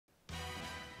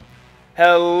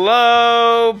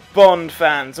Hello, Bond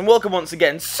fans, and welcome once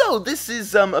again. So, this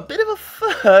is a bit of a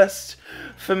first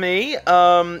for me,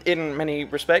 in many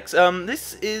respects.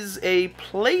 This is a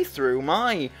playthrough,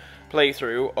 my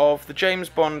playthrough, of the James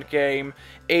Bond game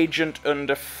Agent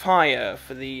Under Fire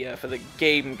for the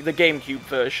GameCube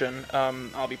version.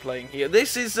 I'll be playing here.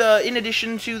 This is in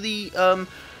addition to the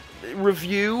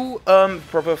review,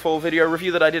 proper full video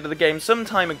review that I did of the game some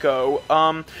time ago,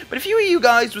 but a few of you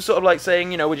guys were sort of like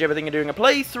saying, you know, would you ever think of doing a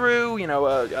playthrough, you know,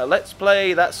 a let's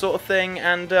play, that sort of thing,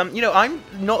 and, you know, I'm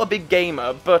not a big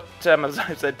gamer, but, as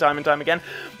I've said time and time again,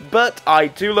 but I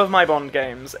do love my Bond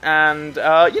games, and,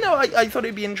 you know, I thought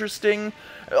it'd be interesting.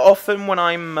 Often when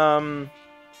I'm,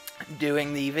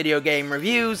 doing the video game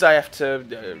reviews, I have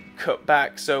to cut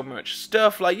back so much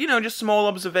stuff, like, you know, just small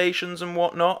observations and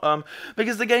whatnot,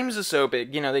 because the games are so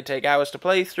big, you know, they take hours to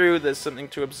play through, there's something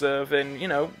to observe in, you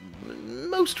know,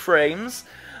 most frames,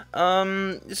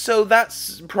 so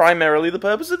that's primarily the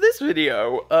purpose of this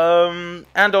video,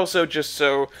 and also just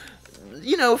so,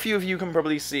 you know, a few of you can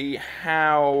probably see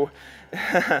how,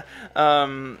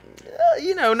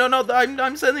 you know,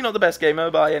 I'm certainly not the best gamer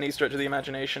by any stretch of the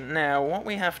imagination. Now, what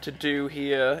we have to do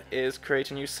here is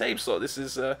create a new save slot. This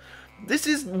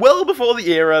is well before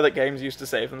the era that games used to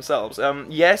save themselves.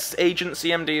 Yes, Agent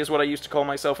CMD is what I used to call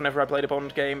myself whenever I played a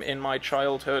Bond game in my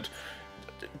childhood.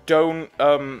 Don't,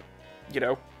 you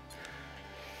know,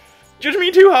 judge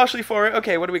me too harshly for it.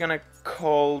 Okay, what are we gonna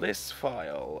call this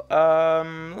file?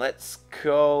 Let's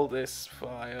call this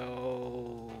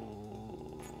file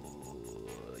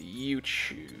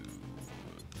YouTube.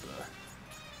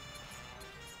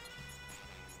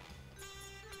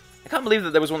 I can't believe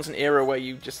that there was once an era where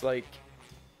you just, like,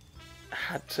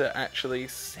 had to actually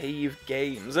save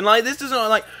games. And, like, this does not,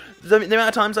 like, the amount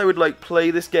of times I would, like, play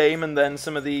this game and then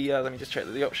some of the, let me just check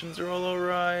that the options are all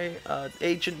alright.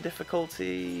 Agent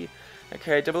difficulty.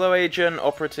 Okay, 00 agent,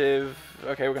 operative.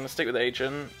 Okay, we're gonna stick with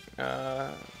agent. Go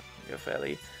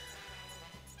fairly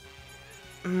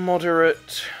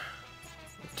moderate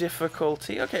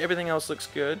difficulty. Okay, everything else looks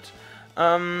good.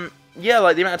 Yeah,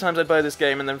 like the amount of times I'd play this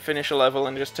game and then finish a level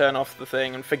and just turn off the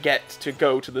thing and forget to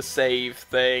go to the save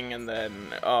thing, and then,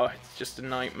 oh, it's just a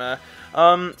nightmare.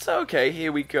 So okay,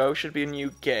 here we go. Should be a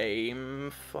new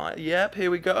game. Yep,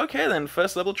 here we go. Okay then,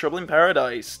 first level, Trouble in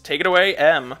Paradise. Take it away,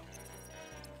 M.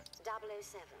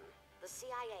 007. The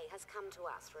CIA has come to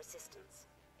us for assistance.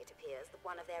 It appears that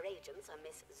one of their agents, a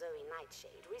Miss Zoe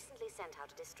Nightshade, recently sent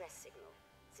out a distress signal.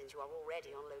 Since you are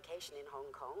already on location in Hong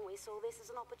Kong, we saw this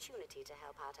as an opportunity to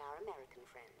help out our American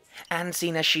friends. And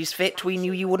seeing as she's fit, we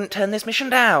knew you wouldn't turn this mission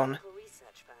down. A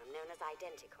research firm known as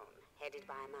Identicon, headed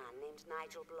by a man named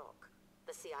Nigel Block.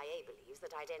 The CIA believes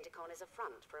that Identicon is a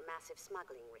front for a massive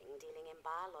smuggling ring dealing in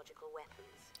biological weapons.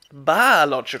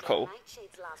 Biological?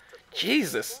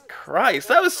 Jesus Christ,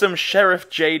 that was some Sheriff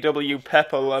J.W.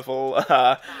 Pepper level,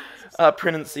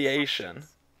 pronunciation.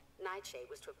 Nightshade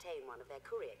was to obtain one of their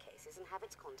courier cases and have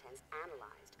its contents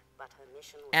analyzed, but her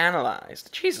mission was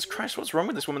analyzed? Jesus Christ, what's wrong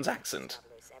with this woman's accent?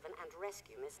 007 and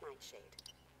rescue Miss Nightshade.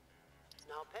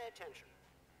 Now pay attention.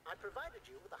 I provided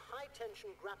you with a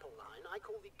high-tension grapple line I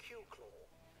call the Q-Claw.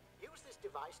 Use this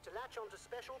device to latch onto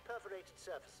special perforated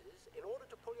surfaces in order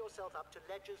to pull yourself up to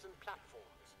ledges and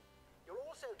platforms. You'll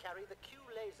also carry the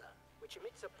Q-Laser, which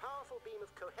emits a powerful beam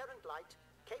of coherent light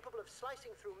capable of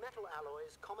slicing through metal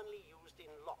alloys commonly used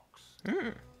in locks.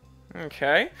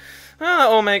 Okay. Well, that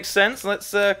all makes sense.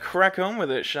 Let's crack on with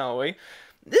it, shall we?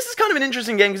 This is kind of an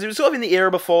interesting game, because it was sort of in the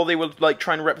era before they were, like,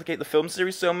 trying to replicate the film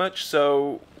series so much,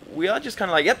 so we are just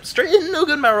kind of like, yep, straight in, no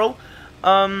gun barrel.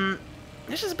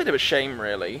 It's just a bit of a shame,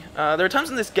 really. There are times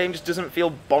when this game just doesn't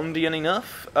feel Bondian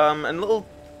enough, and little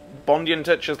Bondian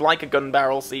touches like a gun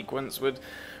barrel sequence would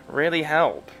really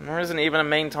help. There isn't even a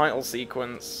main title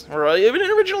sequence. Or even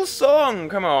an original song!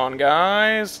 Come on,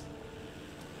 guys!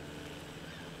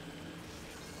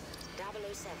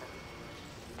 007.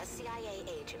 A CIA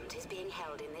agent is being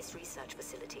held in this research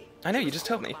facility. I know, you just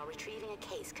told me. While retrieving a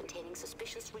case containing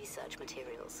suspicious research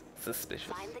materials.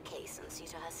 Suspicious. Find the case and see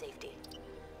to her safety.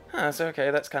 Ah, so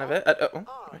okay, that's kind of it.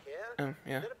 Here.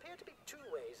 Yeah. There appear to be two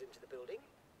ways into the building.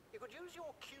 You could use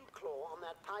your Q-Claw on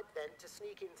that pipe vent to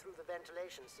sneak in through the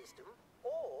ventilation system,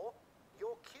 or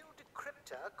your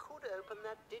Q-Decryptor could open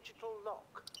that digital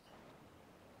lock.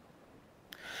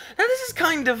 Now this is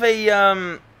kind of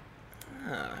a,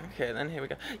 okay, then here we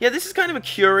go. Yeah, this is kind of a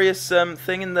curious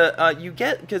thing in that you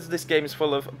get, because this game is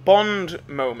full of Bond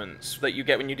moments that you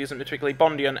get when you do something particularly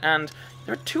Bondian, and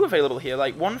there are two available here,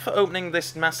 like one for opening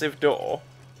this massive door,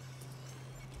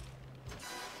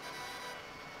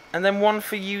 and then one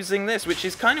for using this, which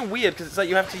is kind of weird, because it's like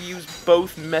you have to use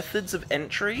both methods of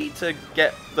entry to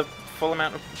get the full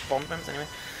amount of Bond members anyway.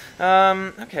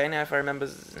 Okay, now if I remember...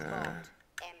 M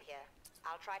here.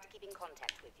 I'll try to keep in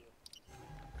contact with you.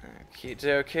 Okie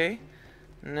dokie.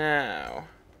 Now...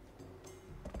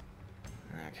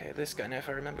 Okay, this guy, now if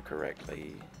I remember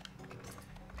correctly...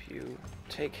 If you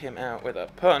take him out with a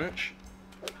punch...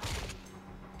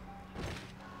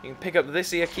 You can pick up this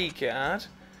here keycard,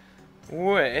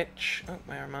 which... Oh,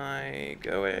 where am I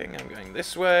going? I'm going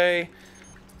this way.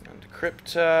 On to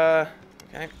Crypta.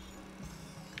 Okay.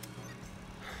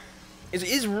 It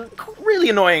is really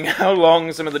annoying how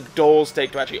long some of the doors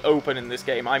take to actually open in this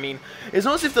game. I mean, it's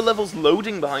not as if the level's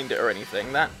loading behind it or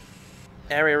anything. That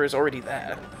area is already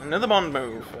there. Another Bond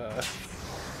move. Right,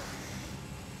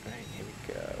 here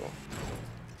we go.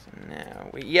 So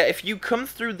now yeah, if you come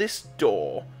through this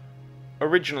door...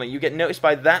 Originally, you get noticed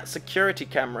by that security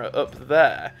camera up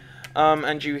there,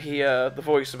 and you hear the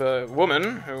voice of a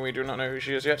woman, who we do not know who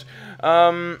she is yet,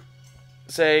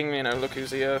 saying, you know, look who's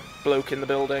here, bloke in the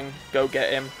building, go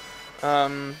get him.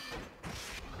 But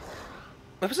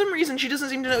for some reason, she doesn't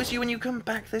seem to notice you when you come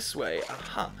back this way.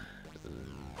 Aha.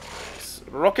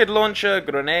 Rocket launcher,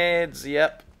 grenades,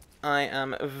 yep. I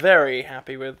am very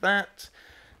happy with that.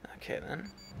 Okay, then.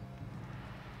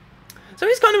 So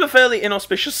it's kind of a fairly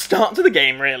inauspicious start to the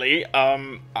game, really.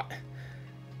 And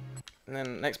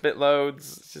then next bit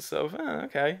loads, it's just sort of, oh,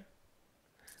 okay.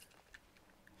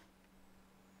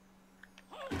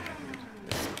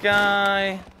 This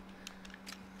guy.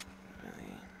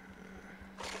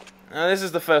 Now, this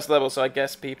is the first level, so I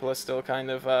guess people are still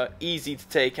kind of easy to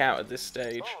take out at this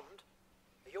stage. Bond,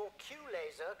 your Q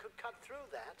laser could cut through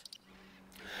that.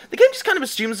 The game just kind of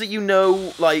assumes that you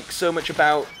know, like, so much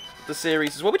about the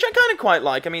series as well, which I kind of quite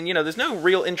like. I mean, you know, there's no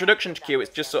real introduction to Q,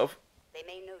 it's just sort of... They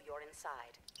may know you're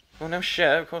inside. Oh, no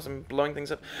shit, of course I'm blowing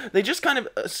things up. They just kind of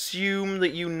assume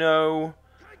that you know...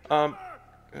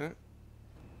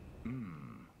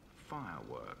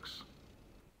 Fireworks.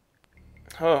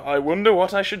 Oh, I wonder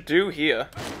what I should do here.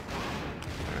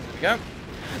 There we go.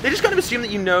 They just kind of assume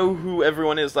that you know who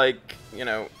everyone is, like, you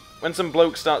know... When some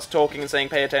bloke starts talking and saying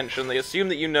pay attention, they assume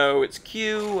that you know it's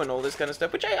Q and all this kind of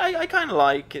stuff, which I kind of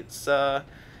like. It's, now.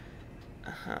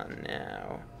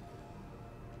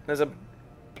 There's a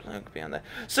bloke behind there.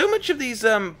 So much of these,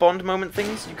 Bond moment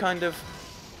things, you kind of...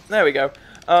 There we go.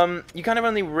 You kind of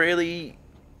only really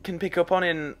can pick up on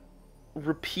in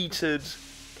repeated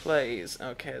plays.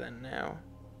 Okay, then, now.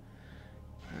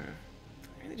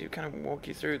 They do kind of walk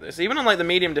you through this. Even on like the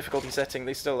medium difficulty setting,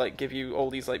 they still like give you all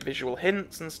these like visual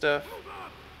hints and stuff.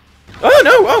 Oh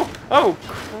no! Oh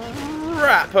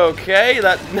crap! Okay,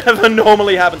 that never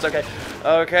normally happens. Okay,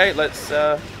 okay, let's.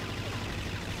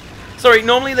 Sorry,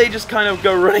 normally they just kind of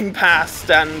go running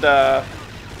past, and I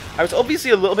was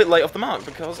obviously a little bit late off the mark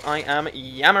because I am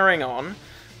yammering on.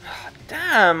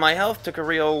 Damn, my health took a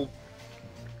real.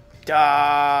 Took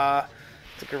a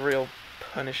real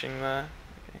punishing there.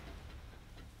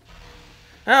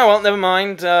 Oh, well, never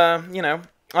mind, you know,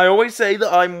 I always say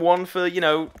that I'm one for, you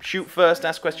know, shoot first,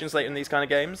 ask questions later in these kind of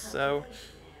games, so...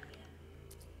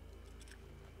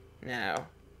 Now,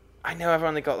 I know I've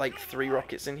only got, like, 3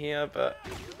 rockets in here, but...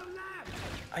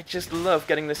 I just love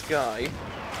getting this guy...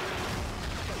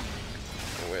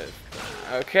 with...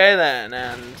 Okay, then,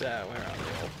 and, where are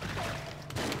they all?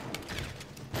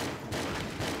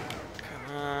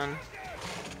 Come on...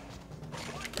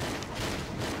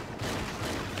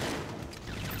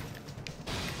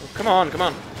 Come on, come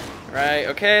on. Right,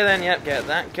 okay then, yep, get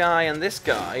that guy, and this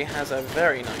guy has a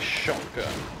very nice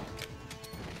shotgun.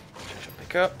 Which I shall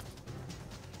pick up.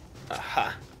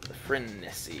 Aha, the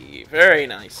Frenesi. Very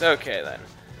nice, okay then.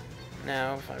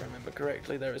 Now, if I remember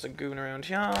correctly, there is a goon around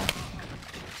here.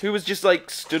 Who was just,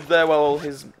 like, stood there while all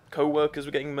his co-workers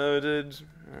were getting murdered.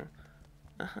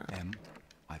 M,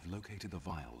 I've located the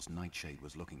vials Nightshade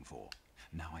was looking for.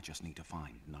 Now I just need to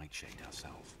find Nightshade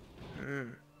herself.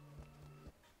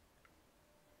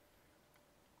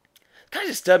 Kind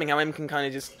of disturbing how M can kind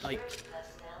of just, like,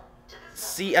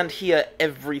 see and hear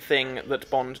everything that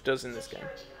Bond does in this game.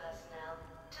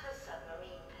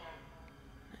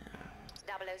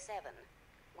 007.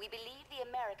 We believe the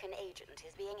American agent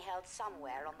is being held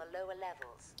somewhere on the lower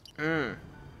levels.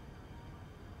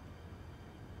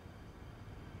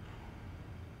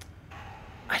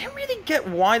 I don't really get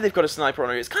why they've got a sniper on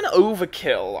her. It's kind of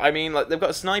overkill. I mean, like, they've got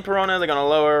a sniper on her, they're gonna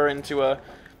lower her into a...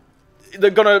 They're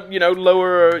gonna, you know,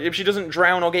 lower her... If she doesn't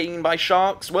drown or get eaten by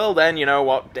sharks, well then, you know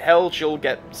what, the hell, she'll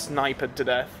get sniped to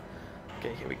death.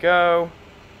 Okay, here we go.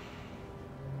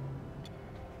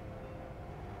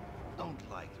 Don't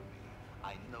lie to me.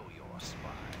 I know you're a spy.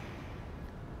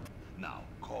 Now,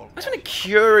 call... I was kind of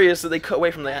curious that they cut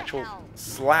away from the actual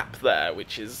slap there,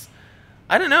 which is...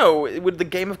 I don't know, would the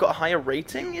game have got a higher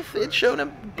rating if it'd shown a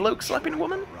bloke slapping a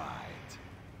woman? Right.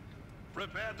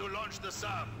 Prepare to launch the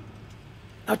sub.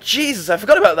 Oh Jesus, I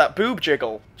forgot about that boob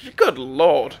jiggle. Good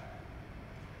lord.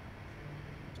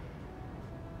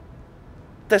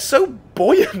 They're so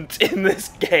buoyant in this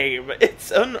game.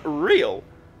 It's unreal.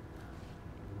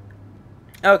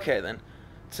 Okay then.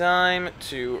 Time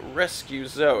to rescue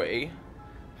Zoe.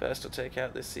 First I'll take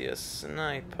out this here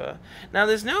sniper. Now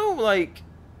there's no, like,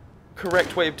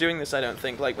 correct way of doing this, I don't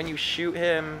think. Like, when you shoot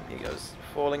him, he goes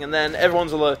falling, and then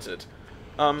everyone's alerted.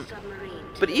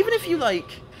 But even if you, like...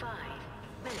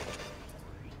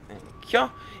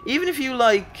 Even if you,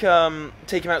 like,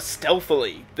 take him out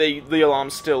stealthily, the alarm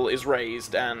still is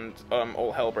raised, and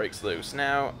all hell breaks loose.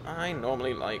 Now, I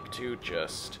normally like to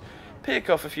just pick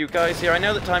off a few guys here. I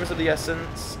know that time's of the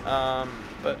essence,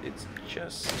 but it's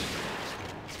just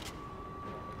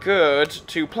good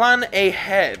to plan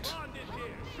ahead.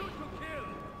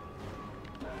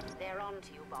 They're on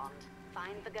to you, Bond.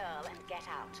 Find the girl and get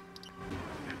out.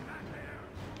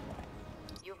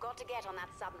 You've got to get on that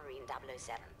submarine,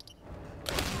 007.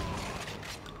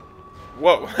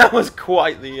 Whoa, that was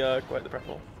quite the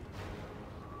prequel.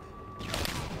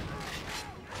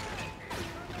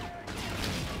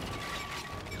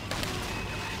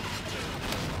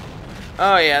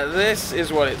 Oh yeah, this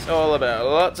is what it's all about.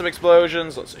 Lots of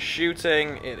explosions, lots of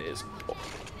shooting. It is.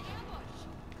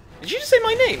 Did she just say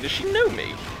my name? Does she know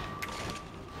me?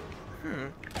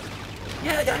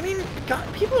 Yeah, I mean,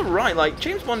 God, people are right. Like,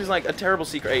 James Bond is like a terrible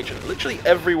secret agent. Literally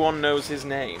everyone knows his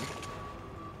name.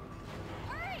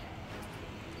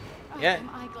 Yeah. Am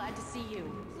I glad to see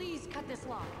you? Please cut this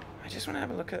lock. I just want to have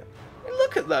a look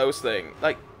at those things.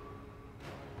 Like,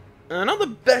 not the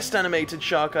best animated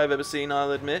shark I've ever seen,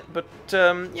 I'll admit, but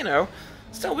you know,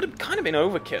 still would have kind of been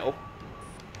overkill.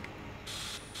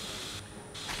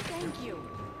 Thank you.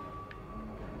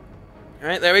 All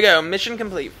right, there we go. Mission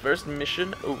complete. First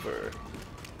mission over.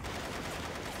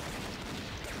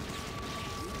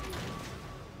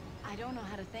 I don't know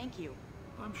how to thank you.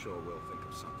 I'm sure we'll think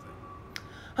of something.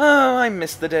 Oh, I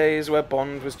miss the days where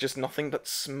Bond was just nothing but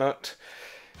smut.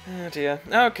 Oh dear.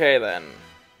 Okay then.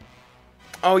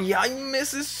 Oh yeah, I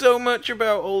miss this so much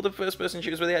about older first-person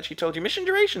shooters where they actually told you mission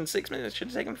duration 6 minutes. Should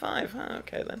have taken 5. Oh,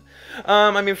 okay then.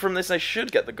 I mean, from this I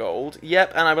should get the gold.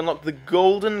 Yep, and I've unlocked the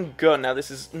golden gun. Now this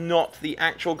is not the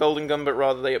actual golden gun, but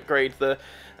rather they upgrade the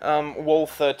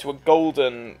Walther to a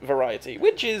golden variety,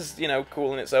 which is, you know,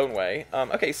 cool in its own way.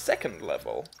 Okay, second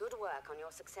level. Good work on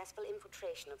your successful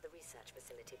infiltration of the research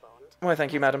facility, Bond. Why,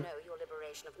 thank you, madam. As you know, your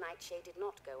liberation of Nightshade did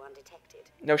not go undetected.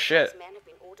 No shit. These men have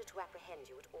been ordered to apprehend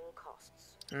you at all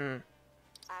costs.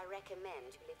 I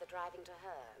recommend you leave the driving to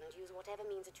her and use whatever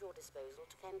means at your disposal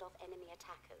to fend off enemy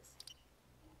attackers.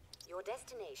 Your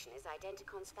destination is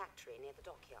Identicon's factory near the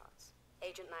dockyards.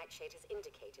 Agent Nightshade has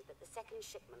indicated that the second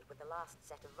shipment with the last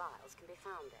set of vials can be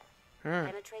found there.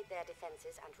 Penetrate their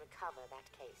defenses and recover that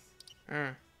case.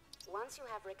 Once you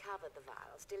have recovered the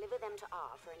vials, deliver them to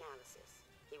R for analysis.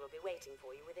 He will be waiting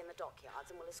for you within the dockyards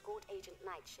and will escort Agent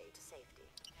Nightshade to safety.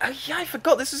 Yeah, I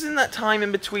forgot. This is in that time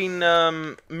in between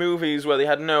movies where they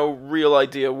had no real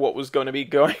idea what was going to be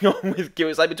going on with Q.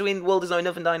 It's like between World Is Not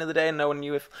Enough and Die Another Day, and no one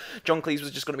knew if John Cleese was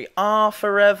just going to be R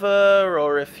forever,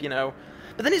 or if, you know...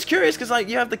 But then it's curious, because like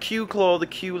you have the Q claw, the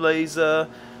Q laser,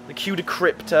 the Q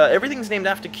decryptor, everything's named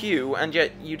after Q, and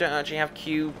yet you don't actually have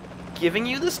Q giving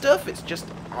you the stuff, it's just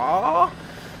R?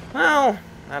 Well,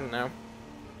 I don't know.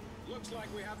 Looks like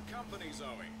we have company, Zoe.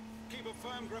 Keep a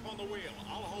firm grip on the wheel.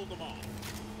 I'll hold them off.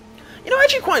 You know, I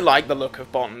actually quite like the look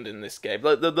of Bond in this game.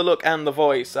 The look and the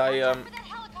voice. God,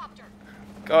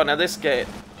 now this game...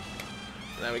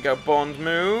 There we go, Bond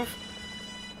move.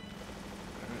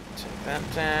 Take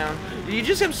that down. You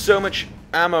just have so much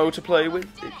ammo to play with.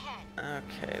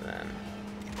 Okay, then.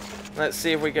 Let's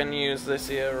see if we can use this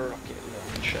here rocket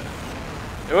launcher.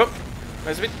 Oh,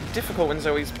 it's a bit difficult when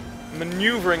Zoe's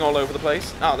maneuvering all over the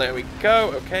place. Oh, there we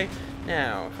go. Okay.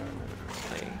 Now, if I remember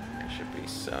correctly, there should be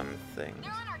some things.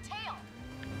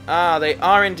 Ah, they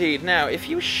are indeed. Now, if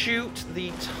you shoot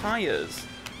the tires...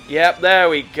 Yep, there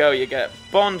we go. You get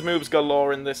Bond moves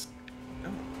galore in this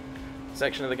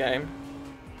section of the game.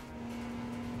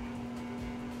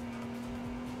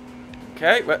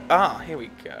 Okay, well, here we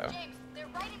go. James, they're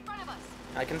right in front of us.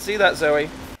 I can see that, Zoe.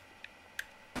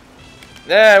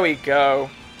 There we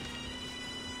go.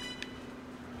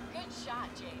 Good shot,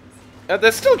 James.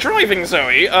 They're still driving,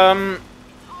 Zoe. Armor,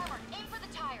 aim for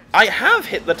the tires. I have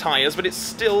hit the tires, but it's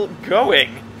still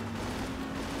going.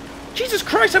 Jesus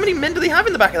Christ, how many men do they have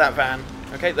in the back of that van?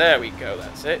 Okay, there we go,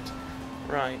 that's it.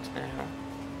 Right, now.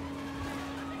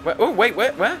 Oh, wait,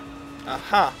 where?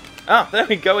 Aha. Ah, there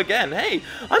we go again. Hey,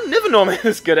 I'm never normally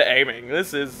this good at aiming.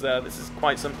 This is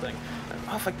quite something.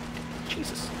 Oh, for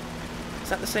Jesus. Is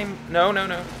that the same? No, no,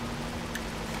 no.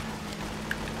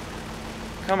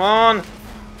 Come on.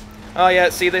 Oh yeah,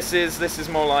 see, this is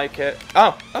more like it.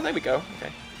 Oh, there we go.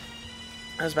 Okay.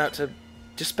 I was about to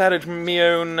disparage my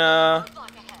own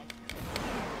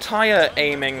tire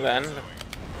aiming then.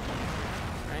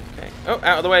 Right, okay. Oh,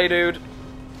 out of the way, dude.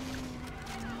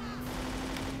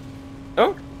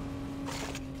 Oh.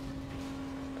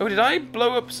 Oh, did I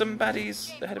blow up some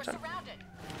baddies ahead of time?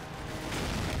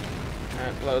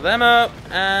 Alright, blow them up,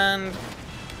 and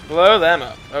blow them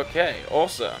up. Okay,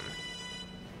 awesome.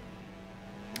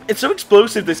 It's so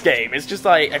explosive, this game. It's just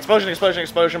like explosion, explosion,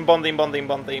 explosion, bomb theme, bomb theme,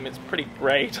 bomb theme. It's pretty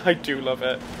great. I do love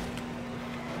it.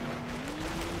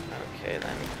 Okay,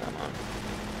 then, come on.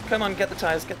 Come on, get the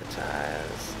tires, get the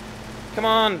tires. Come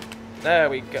on. There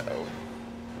we go.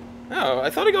 Oh, I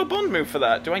thought I got a Bond move for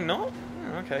that. Do I not?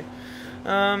 Oh, okay.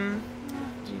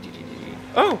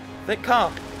 Oh, that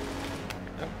car.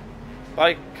 Oh.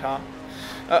 Bye, car.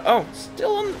 Oh,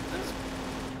 still on...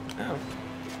 Oh.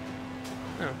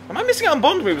 Oh. Am I missing out on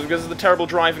Bond moves because of the terrible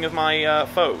driving of my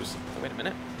foes? Oh, wait a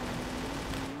minute.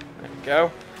 There we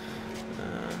go.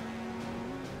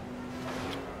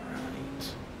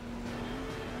 Right.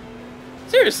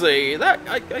 Seriously, that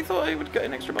I thought I would get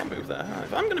an extra Bond move there.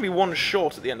 If I'm going to be one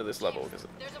short at the end of this level, because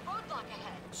There's a roadblock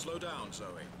ahead. Slow down,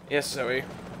 Zoe. yes, Zoe.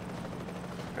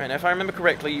 Right, now if I remember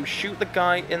correctly, you shoot the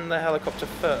guy in the helicopter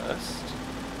first.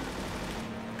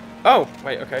 Oh,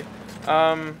 wait, okay. Cars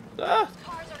are in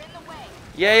the way.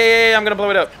 Yeah, I'm gonna blow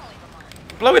it up.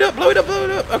 Blow it up, blow it up, blow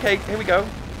it up! Okay, here we go.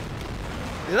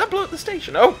 Did that blow up the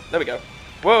station? Oh, there we go.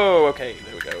 Whoa, okay,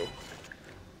 there we go.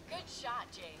 Good shot,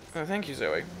 James. Oh, thank you,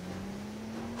 Zoe.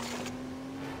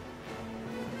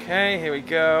 Okay, here we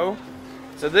go.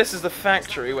 So this is the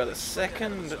factory where the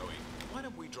second... Zoe, why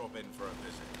don't we drop in for a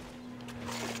visit?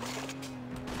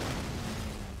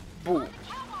 Boo.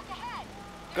 Catwalk ahead.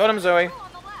 Got him, Zoe. On the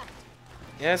left.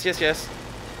 Yes, yes, yes.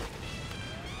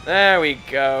 There we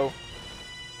go.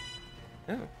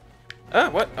 Oh. Oh,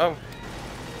 what? Oh.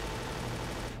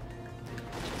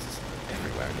 Jesus,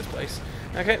 everywhere in this place.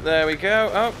 Okay, there we go.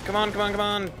 Oh, come on, come on, come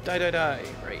on. Die, die, die.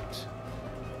 Great.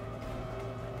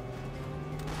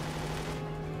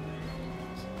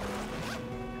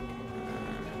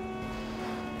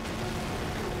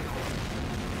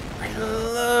 I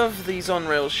love these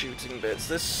on-rail shooting bits.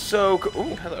 They're so cool.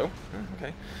 Ooh, hello. Oh,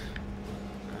 okay.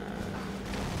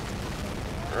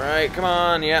 Right, come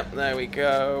on. Yep, there we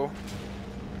go.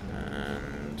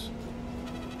 And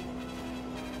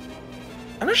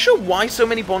I'm not sure why so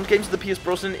many Bond games of the Pierce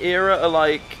Brosnan era are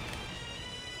like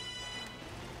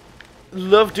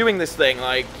love doing this thing.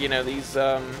 Like, you know, these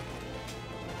oh,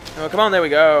 come on, there we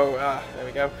go. Ah, there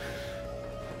we go.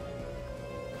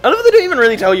 I love that they don't even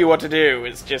really tell you what to do.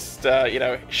 It's just, you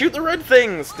know, shoot the red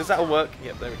things, because that'll work.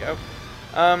 Yep, there we go.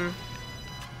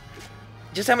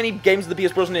 Just how many games of the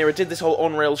Pierce Brosnan era did this whole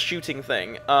on-rails shooting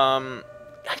thing? I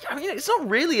mean, it's not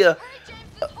really a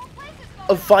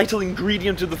vital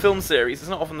ingredient of the film series. It's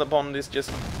not often that Bond is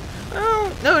just...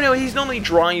 Oh, no, he's normally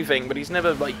driving, but he's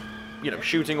never, like, you know,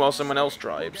 shooting while someone else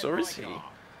drives, or is he?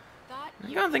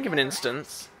 I can't think of an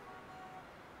instance.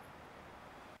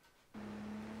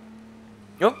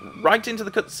 Oh, right into the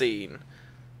cutscene.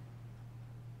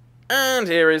 And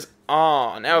here is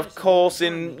R. Now, of course,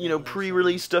 in, you know,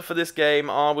 pre-release stuff for this game,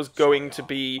 R was going to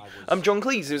be John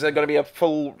Cleese. It was going to be a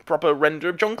full, proper render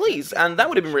of John Cleese, and that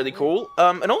would have been really cool.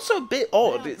 And also a bit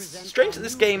odd. It's strange that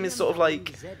this game is sort of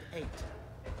like...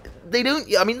 They don't...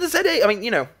 I mean, the Z8, I mean,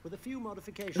 you know...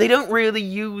 They don't really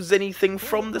use anything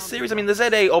from the series. I mean, the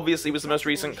Z8 obviously was the most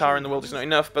recent car in the world. It's not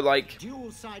enough, but, like...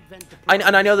 And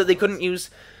I know that they couldn't use...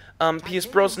 Pierce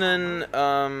Brosnan's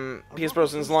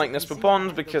likeness for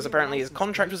Bond, because apparently his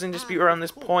contract was in dispute around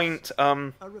this point,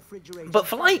 but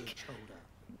for, like,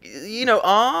 you know,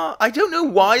 I don't know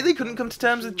why they couldn't come to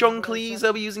terms with John Cleese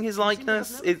over using his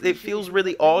likeness. It feels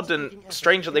really odd and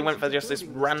strange that they went for just this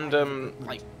random,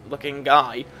 like, looking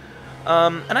guy.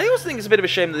 And I also think it's a bit of a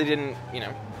shame that they didn't, you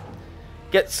know,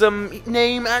 get some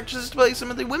name actors to play some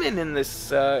of the women in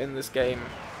this game.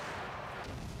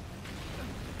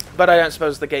 But I don't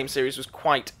suppose the game series was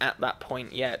quite at that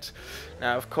point yet.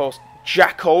 Now, of course,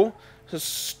 JIGGLE has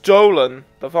stolen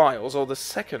the vials, or the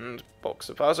second box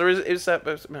of vials, or is that...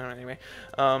 Anyway,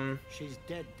 She's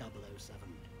dead, 007.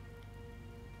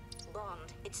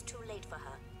 Bond, it's too late for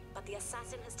her, but the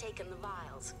assassin has taken the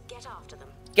vials. Get after them.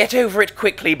 Get over it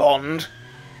quickly, Bond!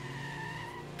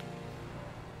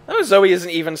 Oh, Zoe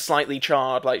isn't even slightly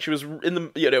charred. Like, she was in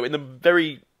the, you know, in the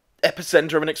very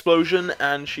epicenter of an explosion,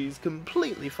 and she's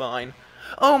completely fine.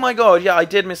 Oh my god, yeah, I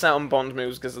did miss out on Bond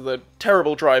moves because of the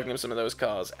terrible driving of some of those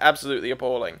cars. Absolutely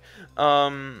appalling.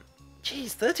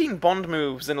 Jeez, 13 Bond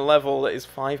moves in a level that is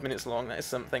 5 minutes long, that is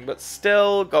something. But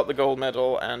still got the gold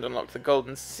medal and unlocked the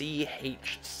golden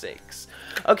CH6.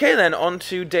 Okay then, on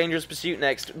to Dangerous Pursuit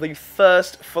next. The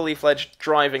first fully fledged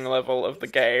driving level of the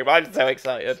game. I'm so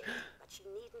excited. But she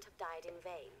needn't have died in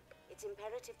vain. It's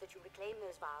imperative that you reclaim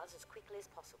those vials as quickly as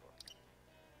possible.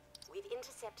 We've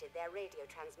intercepted their radio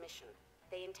transmission.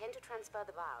 They intend to transfer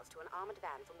the vials to an armored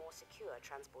van for more secure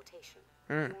transportation.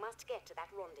 You must get to that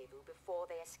rendezvous before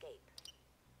they escape.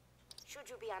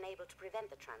 Should you be unable to prevent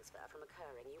the transfer from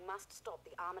occurring, you must stop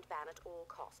the armored van at all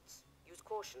costs. Use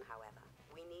caution, however.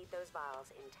 We need those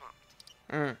vials intact.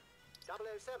 007,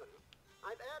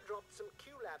 I've airdropped some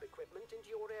Q-Lab equipment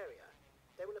into your area.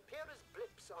 They will appear as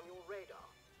blips on your radar.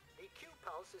 The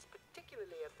Q-Pulse is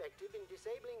particularly effective in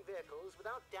disabling vehicles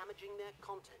without damaging their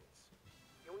contents.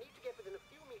 You'll need to get within a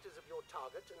few meters of your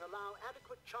target and allow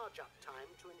adequate charge-up time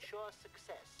to ensure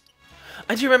success.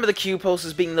 I do remember the Q-Pulse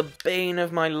as being the bane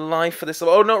of my life for this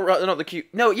level. Oh, no, not the Q...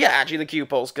 No, yeah, actually the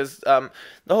Q-Pulse, because the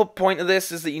whole point of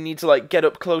this is that you need to, like, get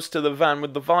up close to the van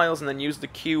with the vials and then use the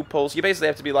Q-Pulse. You basically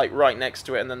have to be, like, right next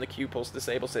to it, and then the Q-Pulse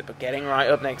disables it, but getting right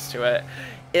up next to it,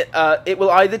 it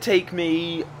will either take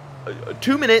me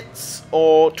 2 minutes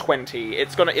or 20.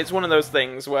 It's one of those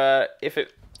things where if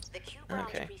it... The Q-Brown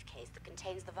briefcase that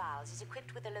contains the vials is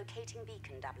equipped with a locating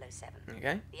beacon, 007.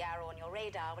 Okay. The arrow on your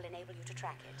radar will enable you to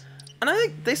track it. And I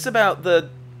think this about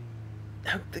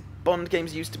how the Bond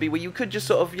games used to be, where you could just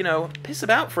sort of, you know, piss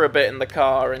about for a bit in the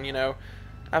car and, you know,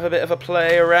 have a bit of a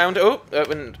play around,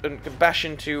 and bash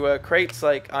into crates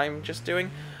like I'm just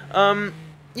doing.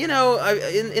 You know,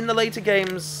 in the later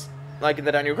games, like in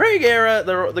the Daniel Craig era,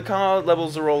 the car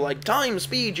levels are all like time,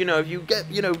 speed, you know, if you get,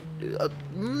 you know, a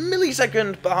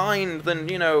millisecond behind, then,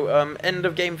 you know, end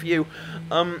of game for you.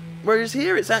 Whereas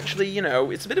here it's actually, you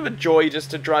know, it's a bit of a joy just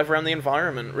to drive around the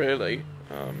environment, really.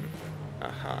 Now,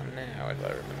 if I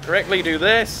remember correctly, do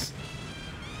this.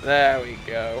 There we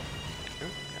go.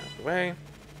 Out of the way.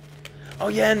 Oh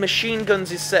yeah, and machine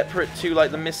guns is separate to, like,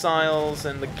 the missiles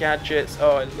and the gadgets.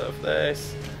 Oh, I love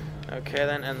this. Okay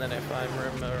then, and then if I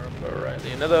remember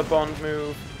rightly, another Bond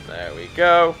move. There we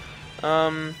go.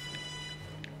 Now.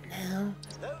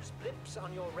 Those blips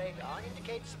on your radar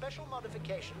indicate special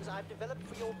modifications I've developed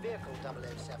for your vehicle,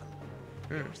 007.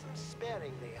 Use them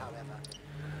sparingly, however.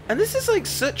 And this is like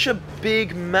such a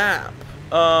big map.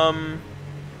 For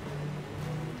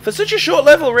such a short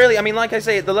level, really. I mean, like I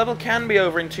say, the level can be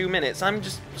over in 2 minutes. I'm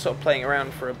just sort of playing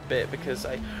around for a bit because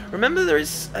I remember there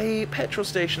is a petrol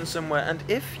station somewhere, and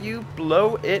if you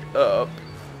blow it up,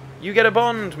 you get a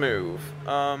Bond move,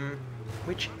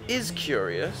 which is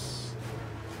curious.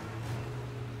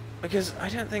 Because I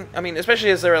don't think, I mean,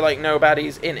 especially as there are, like, no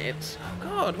baddies in it. Oh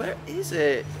god, where is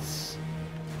it?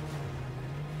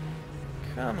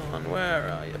 Come on, where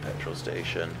are you, petrol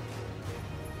station?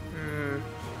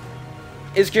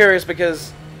 It's curious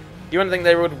because you wouldn't think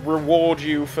they would reward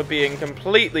you for being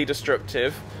completely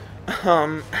destructive,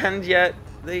 and yet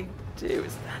they do.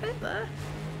 Is that it there?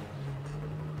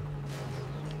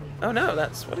 Oh no,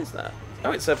 that's, what is that?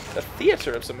 Oh, it's a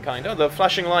theatre of some kind. Oh, the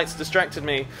flashing lights distracted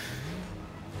me.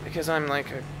 Because I'm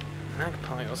like a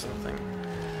magpie or something.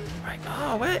 Right,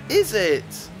 oh, where is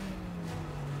it?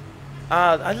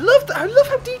 I love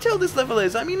how detailed this level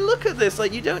is. I mean, look at this.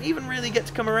 Like, you don't even really get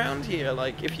to come around here.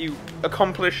 Like, if you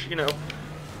accomplish, you know,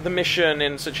 the mission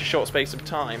in such a short space of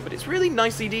time. But it's really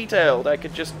nicely detailed. I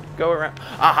could just go around.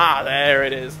 Aha, there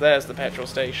it is. There's the petrol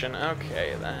station.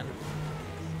 Okay, then.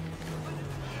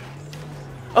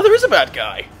 Oh, there is a bad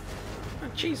guy. Oh,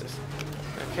 Jesus.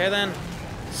 Okay, then.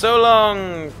 So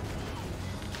long,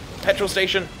 petrol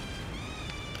station.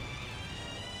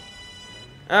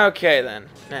 Okay, then.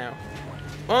 Now,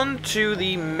 on to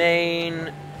the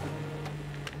main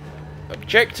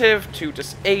objective, to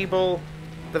disable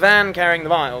the van carrying the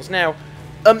vials. Now,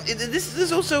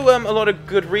 there's also a lot of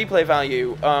good replay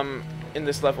value in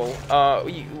this level.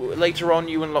 Later on,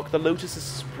 you unlock the Lotus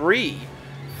Esprit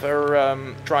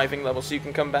for driving levels, so you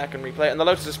can come back and replay it. And the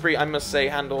Lotus Esprit, I must say,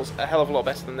 handles a hell of a lot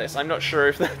better than this. I'm not sure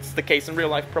if that's the case in real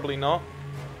life, probably not.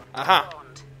 Aha!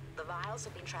 The vials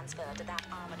have been transferred to that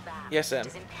armored van. Yes, It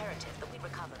is imperative that we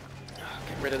recover them.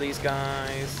 Get rid of these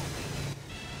guys.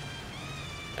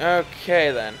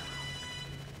 Okay, then.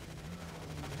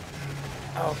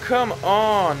 Oh, come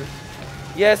on!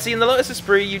 Yeah, see, in the Lotus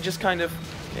Esprit, you just kind of...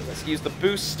 Okay, let's use the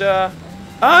booster.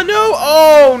 Ah, no!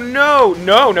 Oh, no!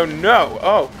 No, no, no!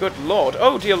 Oh, good lord.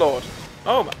 Oh, dear lord.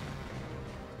 Oh, my...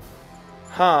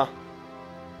 Huh.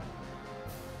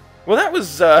 Well, that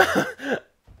was,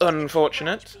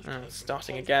 unfortunate. Oh,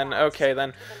 starting again. Okay,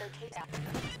 then.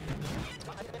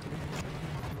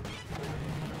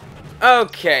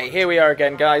 Okay, here we are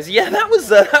again, guys. Yeah, that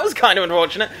was kind of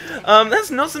unfortunate.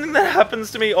 That's not something that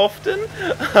happens to me often.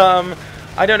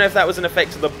 I don't know if that was an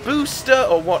effect of the booster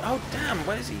or what. Oh, damn,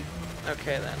 where is he?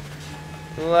 Okay,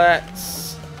 then.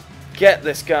 Let's get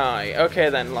this guy. Okay,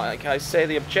 then, like I say,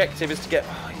 the objective is to get...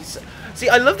 Oh, see,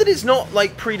 I love that it's not,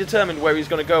 like, predetermined where he's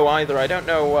going to go either. I don't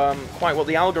know quite what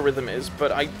the algorithm is,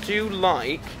 but I do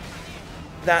like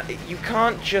that you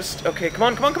can't just... Okay, come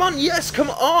on, come on, come on! Yes, come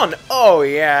on! Oh,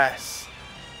 yes!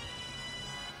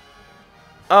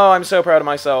 Oh, I'm so proud of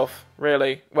myself.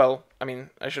 Really. Well, I mean,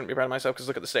 I shouldn't be proud of myself because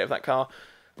look at the state of that car.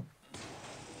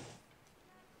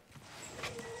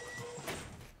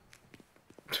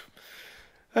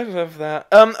 I love that.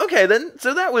 Okay then,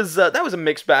 so that was a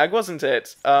mixed bag, wasn't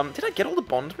it? Did I get all the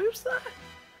Bond moves there?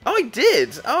 Oh, I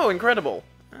did! Oh, incredible.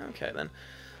 Okay then.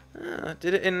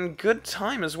 Did it in good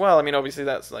time as well. I mean, obviously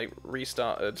that's, like,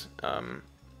 restarted.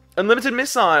 Unlimited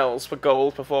missiles for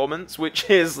gold performance, which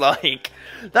is, like...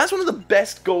 That's one of the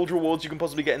best gold rewards you can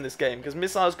possibly get in this game, because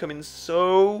missiles come in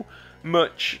so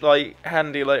much, like,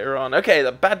 handy later on. Okay,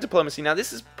 the bad diplomacy. Now,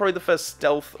 this is probably the first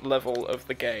stealth level of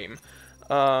the game.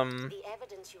 The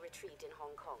evidence you retrieved in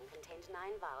Hong Kong contained 9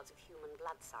 vials of human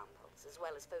blood samples, as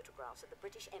well as photographs of the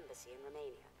British Embassy in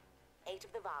Romania. 8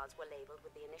 of the vials were labeled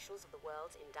with the initials of the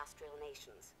world's industrial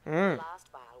nations. The last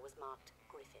vial was marked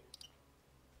Griffin.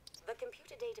 The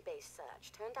computer database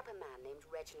search turned up a man named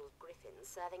Reginald Griffin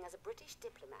serving as a British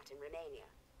diplomat in Romania.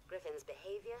 Griffin's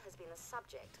behavior has been the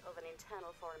subject of an internal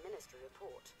foreign ministry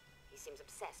report. He seems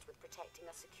obsessed with protecting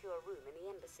a secure room in the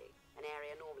embassy, an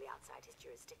area normally outside his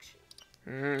jurisdiction.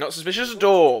 Not suspicious at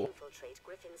all. Infiltrate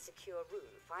Griffin's secure room,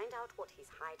 find out what he's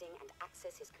hiding, and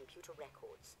access his computer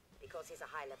records. Because he's a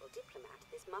high-level diplomat,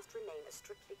 this must remain a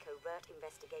strictly covert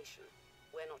investigation.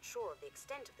 We're not sure of the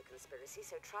extent of the conspiracy,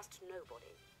 so trust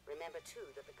nobody. Remember, too,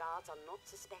 that the guards are not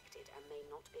suspected and may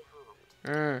not be harmed.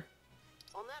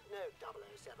 On that note,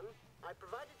 007, I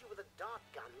provided you with a dart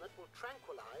gun that will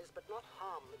tranquilize but not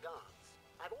harm the guards.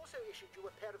 I've also issued you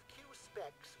a pair of Q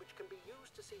specs which can be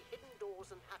used to see hidden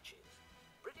doors and hatches.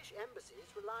 British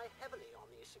embassies rely heavily on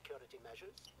these security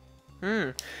measures.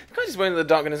 I'm quite disappointed the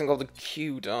dart gun isn't called the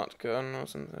Q dart gun or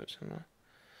something similar.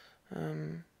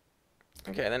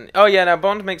 Okay then. Oh yeah, now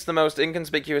Bond makes the most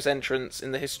inconspicuous entrance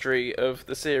in the history of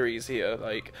the series here.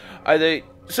 Like, I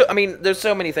mean, there's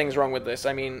so many things wrong with this.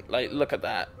 I mean, like, look at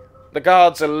that. The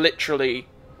guards are literally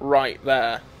right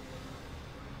there.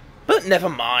 But never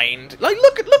mind. Like,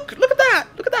 look at that.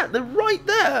 Look at that. They're right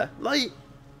there. Like,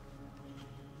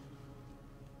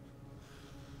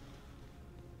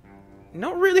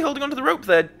 not really holding onto the rope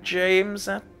there, James,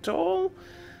 at all.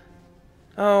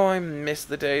 Oh, I miss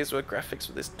the days where graphics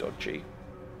were this dodgy.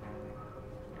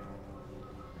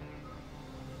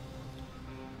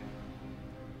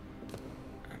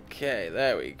 Okay,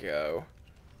 there we go.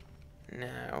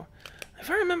 Now, if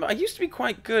I remember, I used to be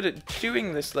quite good at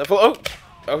doing this level.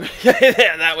 Oh,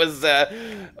 yeah, that was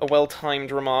a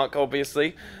well-timed remark,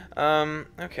 obviously.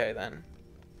 Okay, then.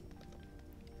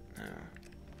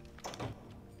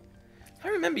 If I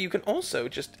remember, you can also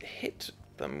just hit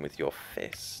them with your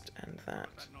fist, and that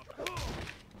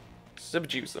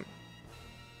subdues them.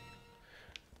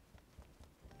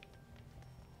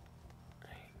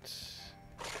 Right.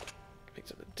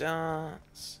 Picks up the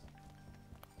darts.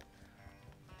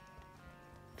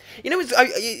 You know,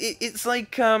 it's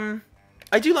like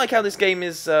I do like how this game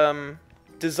is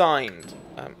designed.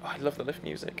 Oh, I love the lift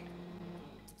music.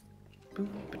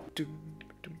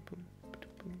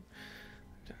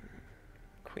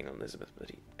 Queen Elizabeth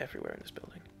bloody everywhere in this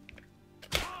building.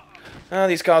 Oh,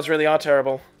 these cards really are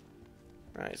terrible.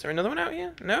 Right, is there another one out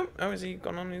here? No? Oh, has he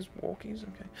gone on his walkies?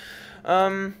 Okay.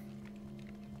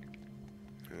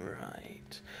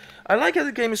 Right. I like how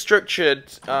the game is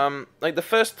structured. Like, the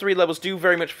first 3 levels do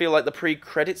very much feel like the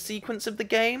pre-credit sequence of the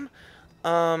game.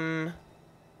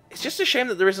 It's just a shame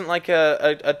that there isn't, like,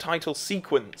 a title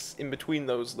sequence in between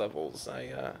those levels.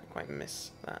 I quite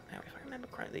miss that now. If I remember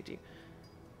correctly, do you...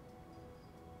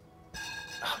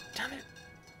 Oh, damn it.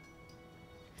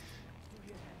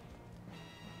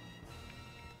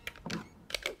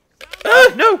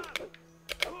 No!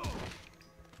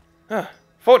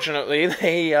 Fortunately,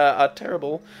 they are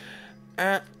terrible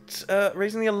at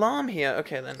raising the alarm here.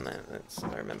 Okay, then, if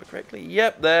I remember correctly.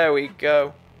 Yep, there we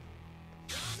go.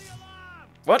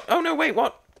 What? Oh, no, wait,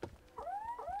 what?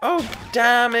 Oh,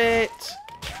 damn it!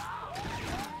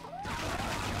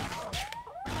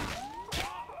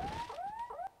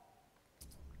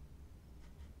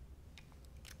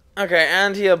 Okay,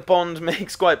 and here Bond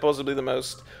makes quite possibly the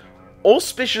most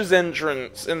auspicious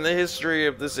entrance in the history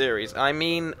of the series. I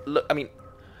mean, look,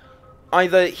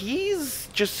 either he's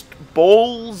just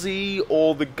ballsy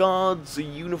or the guards are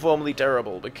uniformly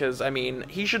terrible, because, I mean,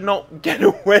 he should not get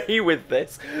away with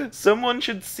this. Someone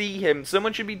should see him.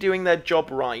 Someone should be doing their job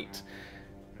right.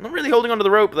 Not really holding onto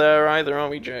the rope there either, are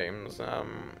we, James? Oh,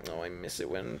 I miss it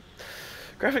when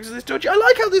graphics are this dodgy. I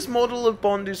like how this model of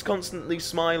Bond is constantly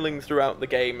smiling throughout the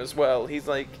game as well. He's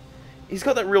like, he's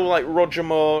got that real, like, Roger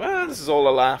Moore, this is all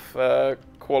a laugh,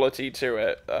 quality to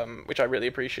it, which I really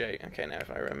appreciate. Okay, now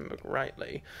if I remember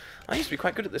rightly, I used to be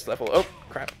quite good at this level. Oh,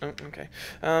 crap. Oh, okay.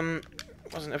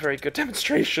 Wasn't a very good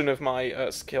demonstration of my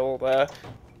skill there.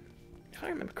 If I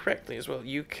remember correctly as well,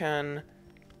 you can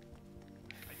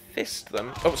fist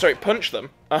them. Oh, sorry, punch them.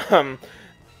 To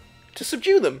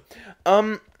subdue them.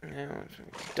 Now,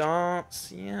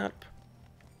 darts, yep.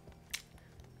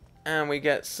 And we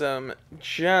get some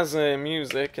jazzy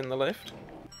music in the lift.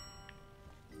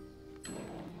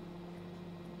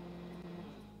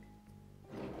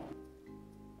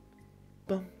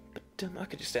 I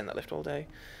could just stay in that lift all day.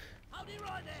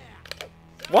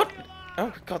 What?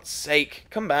 Oh, for God's sake.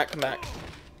 Come back, come back.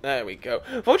 There we go.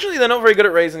 Fortunately, they're not very good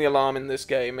at raising the alarm in this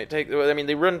game. I mean,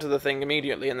 they run to the thing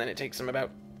immediately, and then it takes them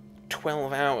about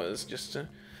 12 hours just to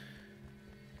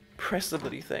press the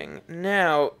bloody thing.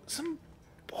 Now, some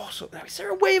bottle. Now, is there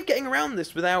a way of getting around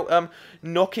this without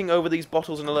knocking over these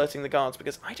bottles and alerting the guards?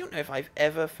 Because I don't know if I've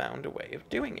ever found a way of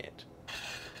doing it.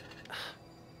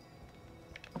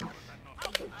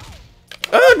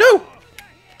 Oh, no!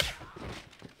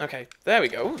 Okay, there we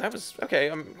go. That was... Okay,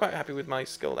 I'm quite happy with my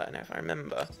skill there now, if I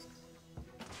remember.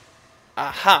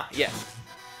 Aha! Yes.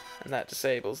 And that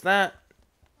disables that.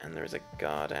 And there is a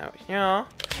guard out here.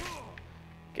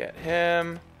 Get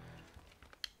him.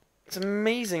 It's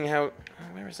amazing how...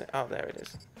 Oh, where is it? Oh, there it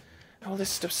is. All this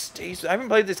stuff stays... I haven't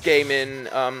played this game in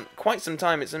quite some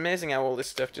time. It's amazing how all this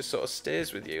stuff just sort of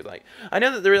stays with you. Like, I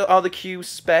know that there are the Q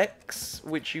specs,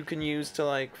 which you can use to,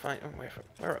 like, find...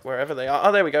 Oh, wherever they are.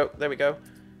 Oh, there we go. There we go.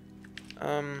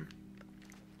 And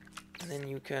then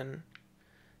you can...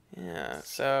 Yeah,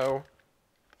 so...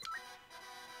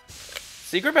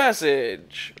 Secret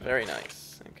passage! Very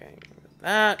nice. Okay,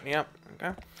 that, yep,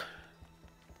 okay.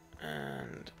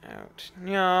 And out,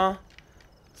 yeah.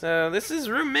 So, this is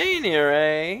Romania,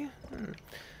 eh?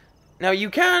 Now, you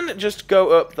can just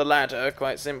go up the ladder,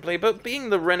 quite simply, but being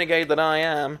the renegade that I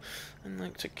am, I'd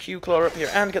like to Q-claw up here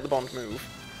and get the Bond move.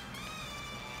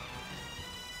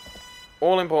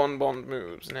 All important Bond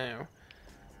moves, now.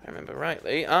 If I remember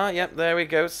rightly. Ah, yep, there we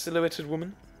go, silhouetted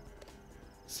woman.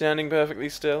 Standing perfectly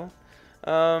still.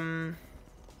 Okay.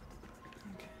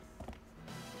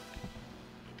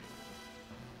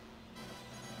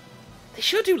 They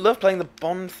sure do love playing the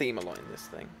Bond theme a lot in this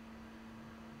thing.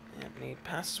 Yep, need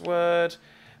password.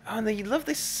 Oh, and they love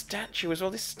this statue as well.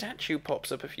 This statue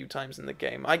pops up a few times in the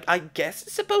game. I guess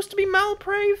it's supposed to be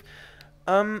Malprave?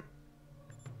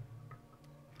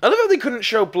 I love how they couldn't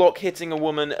show Block hitting a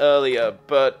woman earlier,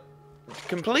 but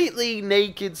completely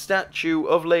naked statue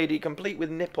of lady, complete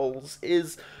with nipples,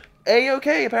 is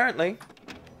A-okay, apparently.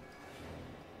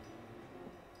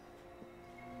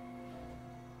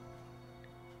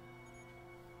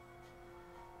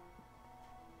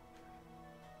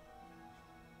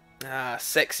 Ah,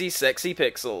 sexy, sexy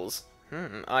pixels.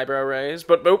 Eyebrow raised,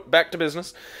 but oh, back to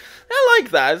business. I like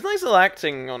that. It's nice little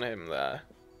acting on him there.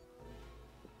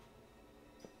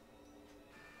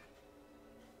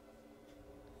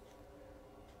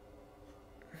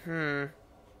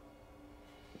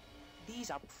 These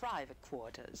are private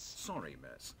quarters. Sorry,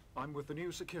 miss. I'm with the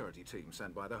new security team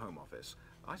sent by the Home Office.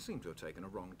 I seem to have taken a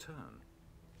wrong turn.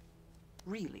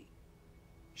 Really?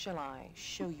 Shall I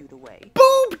show you the way?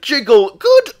 Boob jiggle!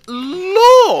 Good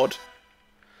lord!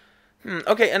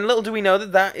 Okay, and little do we know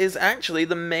that that is actually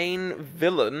the main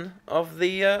villain of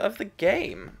the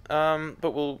game.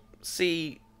 But we'll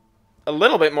see a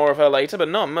little bit more of her later, but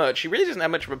not much. She really doesn't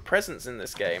have much of a presence in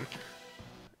this game.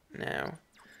 Now,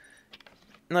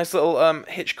 nice little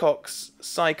Hitchcock's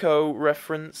Psycho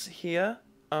reference here.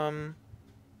 Spin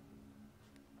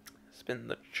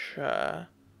the chair.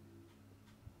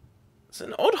 It's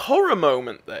an odd horror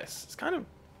moment, this. It's kind of...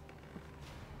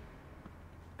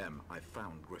 I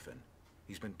found Griffin.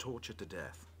 He's been tortured to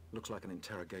death. Looks like an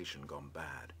interrogation gone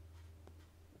bad.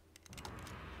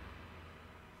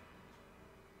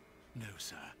 No,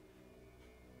 sir.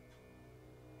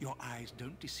 Your eyes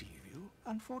don't deceive you.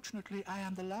 Unfortunately, I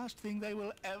am the last thing they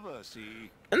will ever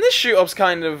see. And this shoot-up's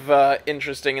kind of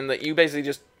interesting in that you basically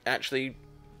just actually...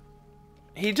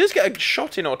 He does get a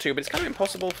shot in or two, but it's kind of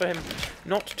impossible for him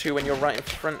not to when you're right in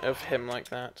front of him like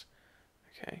that.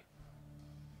 Okay.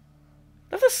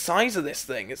 Look at the size of this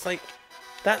thing. It's like,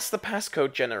 that's the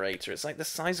passcode generator. It's like the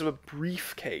size of a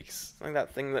briefcase. Like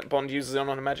that thing that Bond uses on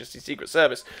Her Majesty's Secret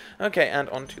Service. Okay, and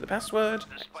on to the password.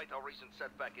 Despite our recent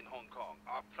setback in Hong Kong,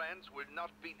 our plans will not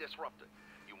be disrupted.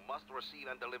 You must receive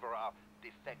and deliver our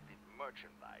defective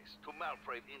merchandise to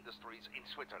Malprave Industries in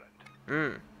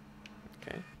Switzerland.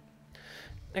 Okay.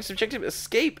 Next objective,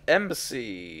 escape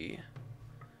embassy.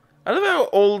 I love how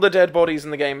all the dead bodies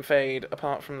in the game fade,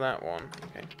 apart from that one.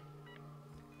 Okay.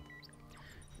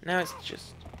 Now it's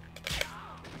just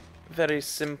very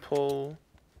simple.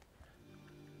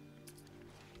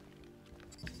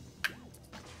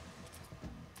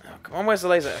 Oh, come on, where's the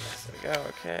laser? Yes, there we go,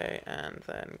 okay, and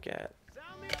then get...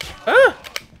 Ah!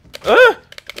 Ah!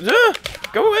 Ah!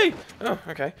 Go away! Oh,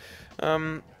 okay.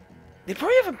 They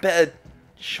probably have a better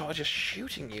shot of just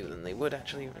shooting you than they would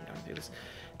actually even going through this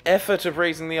effort of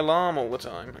raising the alarm all the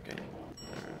time. Okay.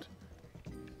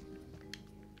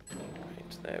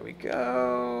 Right, there we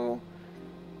go.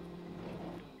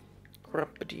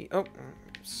 Grumpity. Oh,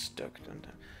 stuck.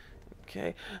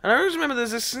 Okay. And I always remember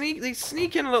there's a sneak. They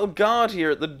sneak in a little guard here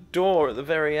at the door at the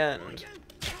very end.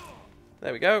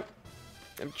 There we go.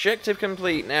 Objective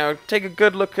complete. Now, take a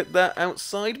good look at that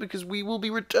outside, because we will be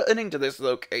returning to this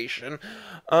location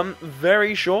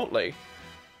very shortly.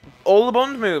 All the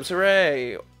Bond moves,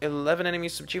 hooray! 11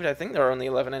 enemies subdued. I think there are only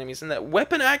 11 enemies in there.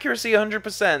 Weapon accuracy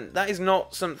 100%. That is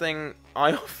not something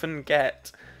I often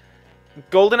get.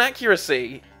 Golden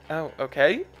accuracy. Oh,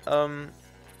 okay.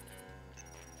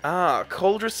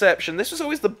 Cold reception. This was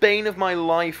always the bane of my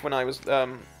life when I was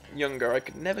younger. I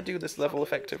could never do this level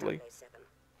effectively.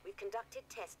 We've conducted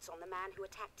tests on the man who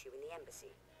attacked you in the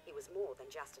embassy. He was more than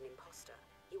just an imposter.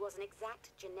 He was an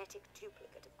exact genetic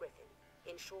duplicate of Griffin.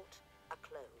 In short, a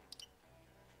clone.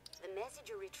 The message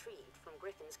you retrieved from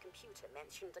Griffin's computer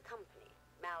mentioned a company,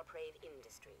 Malprave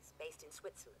Industries, based in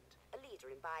Switzerland, a leader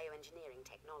in bioengineering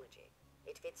technology.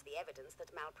 It fits the evidence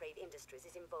that Malprave Industries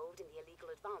is involved in the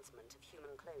illegal advancement of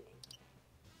human cloning.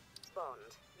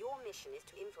 Bond, your mission is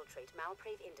to infiltrate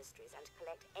Malprave Industries and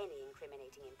collect any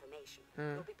incriminating information.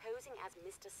 You'll be posing as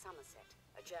Mr. Somerset,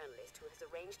 a journalist who has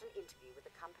arranged an interview with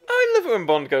the company... I love it when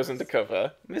Bond goes into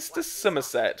cover. Mr.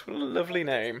 Somerset, what a lovely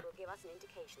name. ...will give us an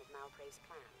indication of Malprave's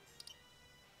plans.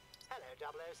 Hello,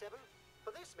 007.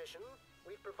 For this mission,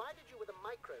 we've provided you with a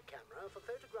micro camera for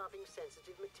photographing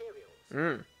sensitive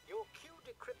materials. Your Q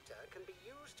decryptor can be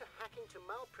used to hack into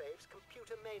Malprave's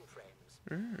computer mainframes.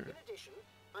 In addition,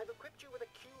 I've equipped you with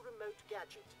a Q remote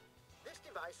gadget. This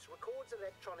device records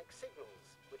electronic signals,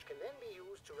 which can then be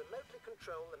used to remotely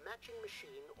control the matching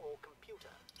machine or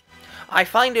computer. I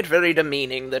find it very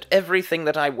demeaning that everything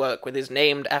that I work with is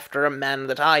named after a man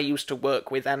that I used to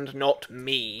work with and not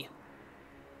me.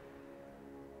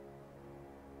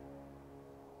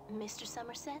 Mr.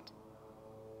 Somerset?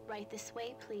 Right this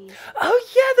way, please. Oh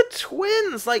yeah, the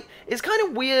twins! Like, it's kind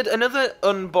of weird. Another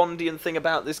un-Bondian thing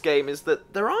about this game is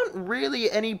that there aren't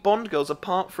really any Bond girls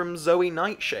apart from Zoe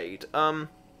Nightshade. I'm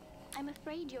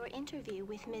afraid your interview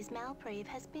with Ms. Malprave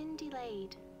has been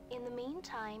delayed. In the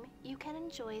meantime, you can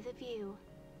enjoy the view.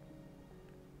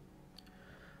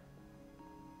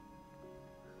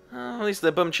 At least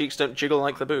their bum cheeks don't jiggle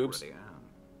like the boobs.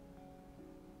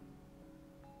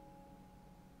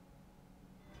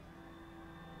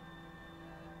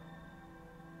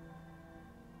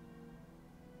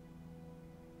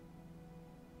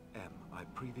 I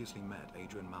previously met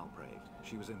Adrian Malprave.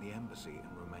 She was in the embassy in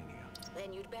Romania.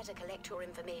 Then you'd better collect your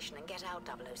information and get out,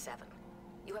 007.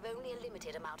 You have only a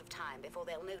limited amount of time before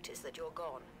they'll notice that you're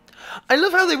gone. I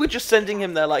love how they were just sending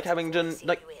him there, like, having done,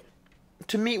 like,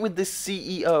 to meet with this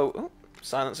CEO. Oh,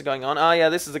 silencer going on. Ah, yeah,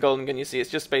 this is the golden gun you see. It's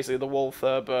just basically the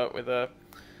Walther, but with a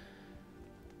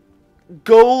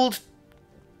gold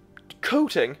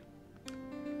coating.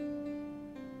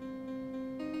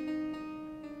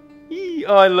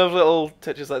 Oh, I love little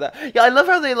touches like that. Yeah, I love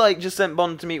how they, like, just sent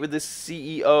Bond to meet with this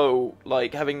CEO,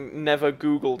 like, having never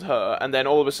Googled her, and then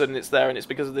all of a sudden it's there, and it's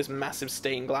because of this massive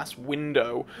stained glass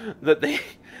window that they...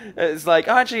 It's like,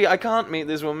 oh, actually, I can't meet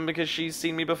this woman because she's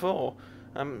seen me before.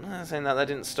 Saying that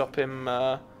didn't stop him,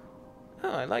 Oh,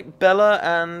 I like Bella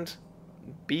and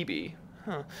BB.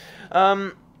 Huh.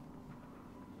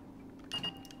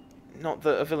 Not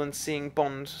that a villain seeing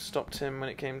Bond stopped him when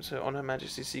it came to On Her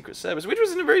Majesty's Secret Service, which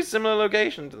was in a very similar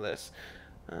location to this.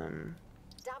 007.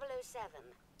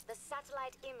 The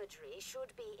satellite imagery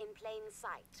should be in plain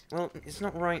sight. Well, it's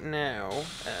not right now.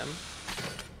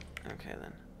 Okay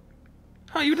then.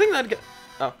 Oh, you'd think that'd get...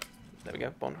 Oh, there we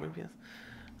go. Bond move, yes.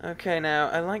 Okay, now,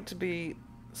 I like to be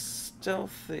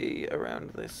stealthy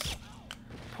around this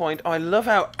point. Oh, I love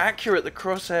how accurate the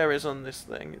crosshair is on this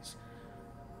thing. It's...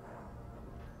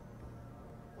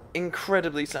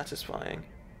 incredibly satisfying.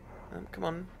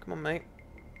 Come on, mate.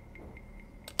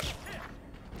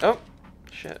 Oh,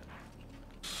 shit.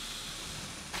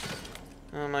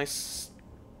 Oh, my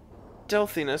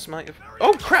stealthiness might have...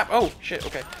 Oh, crap! Oh, shit,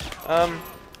 okay. As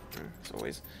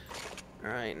always.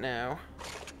 Alright, now.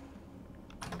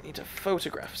 I need to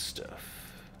photograph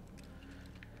stuff.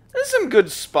 There's some good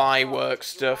spy work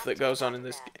stuff that goes on in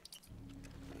this game.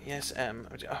 Yes, M.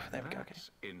 Oh, there we go, okay.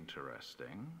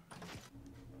 Interesting.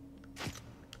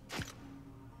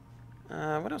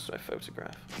 What else do I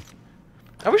photograph?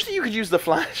 I wish that you could use the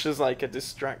flash as, like, a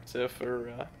distractor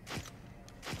for,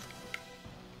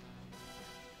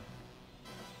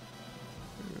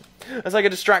 As like a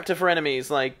distractor for enemies,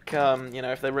 like, you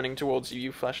know, if they're running towards you,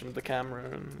 you flash them with the camera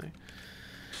and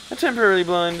they're temporarily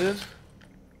blinded.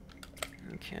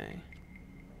 Okay.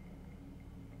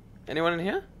 Anyone in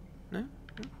here? No?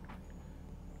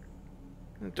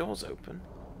 The door's open.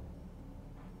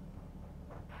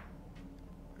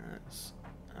 Let's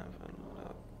have a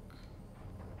look.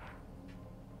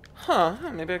 Huh,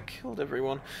 maybe I killed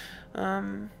everyone.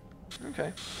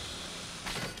 Okay.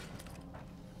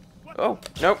 Oh,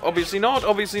 no, obviously not,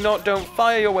 don't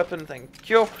fire your weapon, thank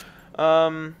you.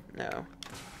 No.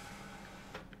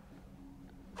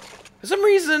 For some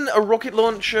reason, a rocket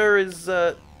launcher is,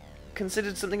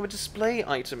 considered something of a display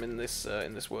item in this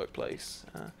workplace.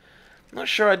 I'm not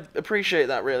sure I'd appreciate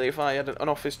that, really, if I had an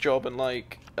office job and,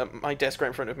 like, at my desk right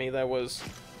in front of me there was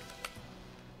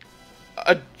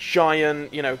a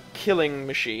giant, you know, killing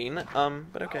machine,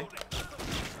 but okay.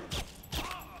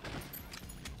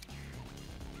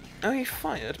 Oh, he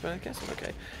fired, but I guess I'm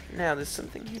okay. Now, there's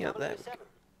something here there.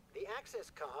 The access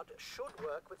card should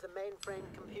work with the mainframe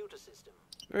computer system.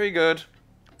 Very good.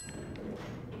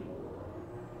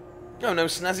 Oh, no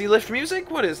snazzy lift music?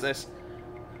 What is this?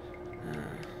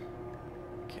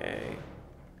 Okay.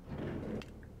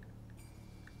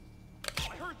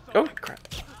 Oh, crap.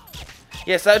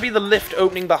 Yes, that would be the lift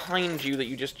opening behind you that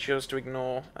you just chose to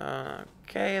ignore.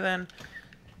 Okay, then.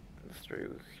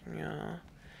 Through. Yeah.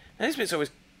 And this bit's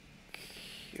always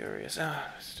curious. Oh,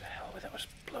 to hell with it. I'll just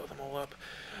blow them all up.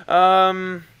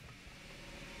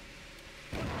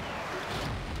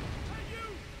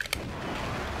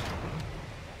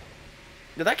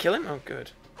 Did that kill him? Oh,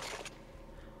 good.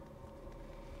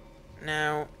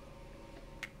 Now,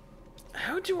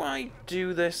 how do I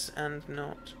do this and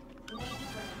not?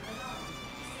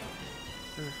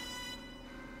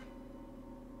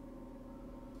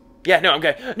 Yeah, no, I'm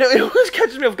okay. No, it always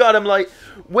catches me off guard. I'm like,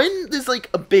 when there's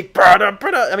like a big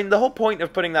I mean, the whole point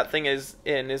of putting that thing is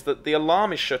that the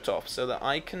alarm is shut off so that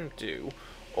I can do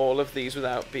all of these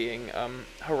without being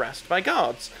harassed by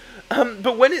guards.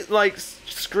 But when it like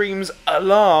screams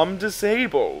alarm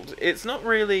disabled, it's not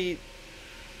really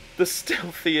the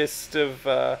stealthiest of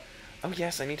oh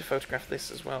yes, I need to photograph this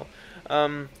as well.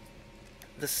 The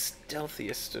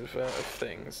stealthiest of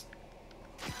things.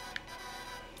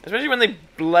 Especially when they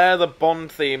blare the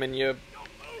Bond theme and you're...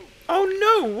 Oh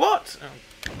no, what? Oh,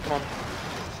 come on.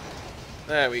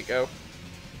 There we go.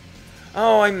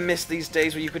 Oh, I miss these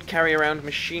days where you could carry around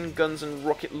machine guns and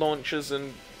rocket launchers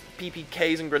and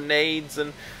PPKs and grenades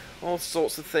and all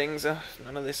sorts of things.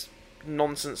 None of this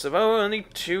nonsense of, oh, only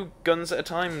 2 guns at a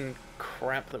time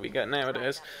crap that we get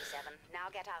nowadays. Now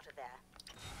get out of there.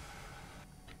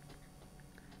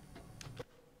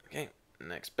 Okay,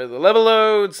 next bit of the level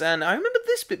loads, and I remember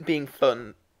this bit being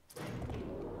fun.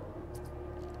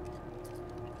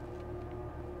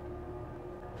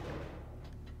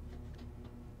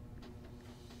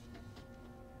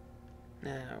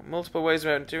 Now, multiple ways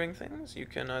about doing things. You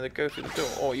can either go through the door,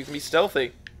 or you can be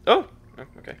stealthy. Oh! Oh,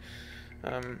 okay.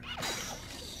 There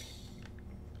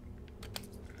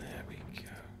we go.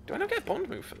 Do I not get a Bond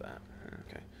move for that?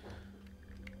 Okay.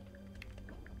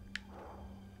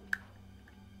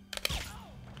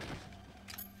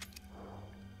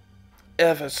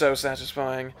 Ever so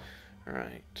satisfying.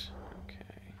 Right.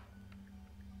 Okay.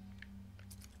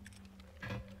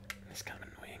 It's kind of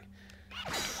annoying.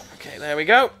 Okay, there we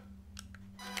go.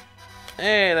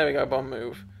 Hey, there we go, bomb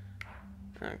move.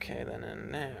 Okay, then,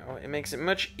 and now it makes it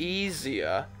much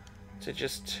easier to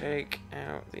just take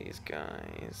out these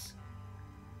guys.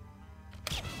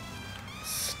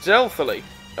 Stealthily.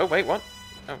 Oh, wait, what?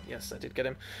 Oh, yes, I did get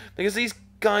him. Because these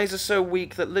guys are so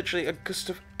weak that literally a gust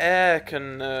of air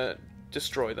can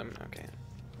destroy them. Okay.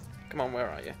 Come on,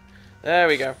 where are you? There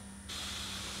we go.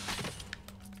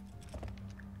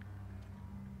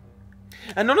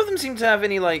 And none of them seem to have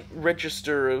any, like,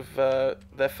 register of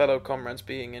their fellow comrades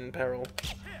being in peril.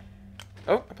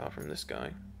 Oh, apart from this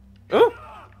guy. Oh!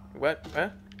 Where?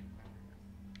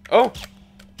 Oh!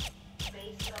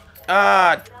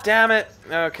 Ah, damn it.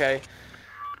 Okay.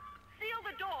 Seal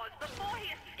the doors before he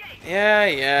escapes.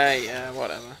 Yeah,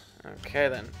 whatever. Okay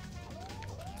then.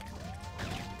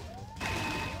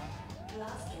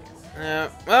 Yeah.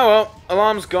 Oh well,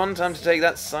 alarm's gone. Time to take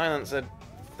that silencer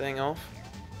thing off.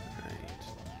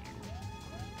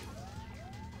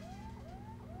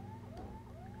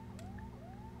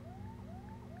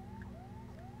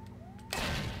 Right.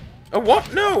 Oh,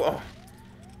 what? No! Oh.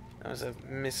 That was a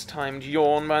mistimed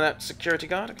yawn by that security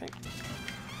guard. Okay.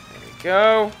 There we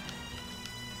go.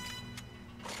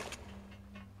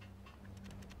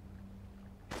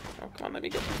 Oh, come on, let me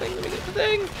get the thing, let me get the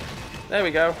thing! There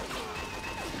we go.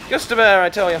 Just a bear, I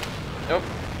tell you. Oh.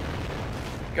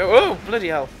 Go. Oh, bloody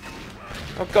hell.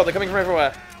 Oh god, they're coming from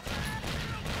everywhere.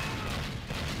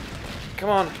 Come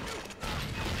on.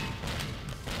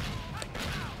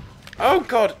 Oh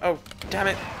god. Oh, damn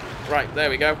it. Right, there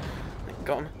we go.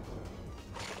 Got him.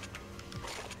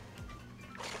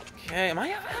 Okay, am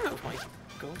I out of ammo with my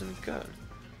golden gun?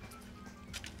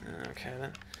 Okay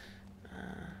then.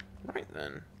 Right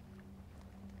then.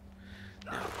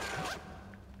 No.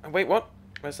 Oh, wait, what?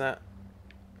 Where's that?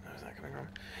 Where's that coming from?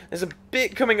 There's a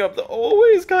bit coming up that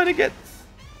always kind of gets...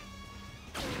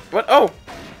 What? Oh!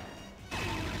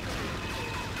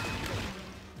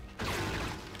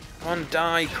 Come on,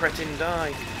 die, cretin,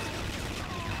 die.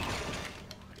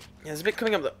 Yeah, there's a bit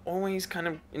coming up that always kind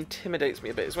of intimidates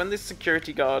me a bit. It's when this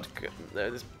security guard,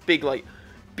 this big, like,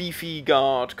 beefy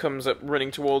guard comes up running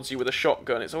towards you with a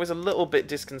shotgun. It's always a little bit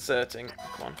disconcerting.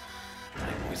 Come on.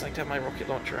 I always like to have my rocket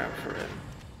launcher out for him.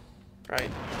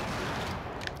 Right.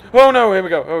 Oh no, here we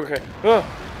go. Okay. Oh.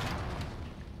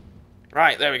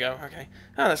 Right, there we go. Okay.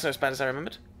 Oh, that's not as bad as I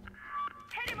remembered.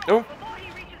 Oh.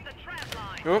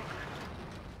 Oh.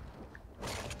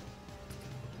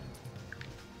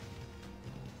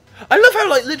 I love how,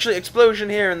 like, literally explosion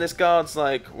here and this guard's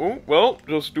like, oh, well,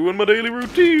 just doing my daily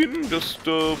routine, just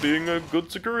being a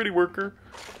good security worker.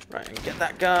 Right, and get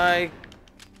that guy.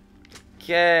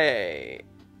 Okay.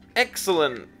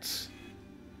 Excellent.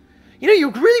 You know,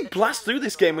 you really blast through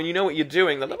this game when you know what you're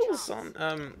doing. The levels aren't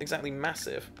exactly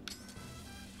massive.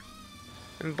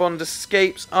 And Bond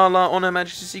escapes a la On Her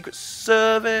Majesty's Secret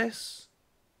Service.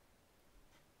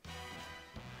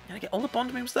 Did I get all the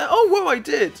Bond moves there? Oh, whoa, I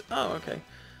did. Oh, okay.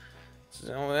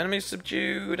 So, enemy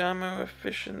subdued, ammo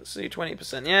efficiency,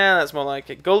 20%. Yeah, that's more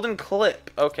like it. Golden clip.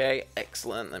 Okay,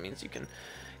 excellent. That means you can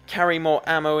carry more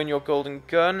ammo in your golden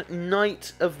gun.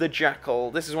 Knight of the Jackal.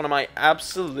 This is one of my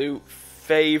absolute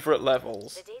favorite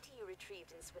levels. The data you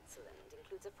retrieved in Switzerland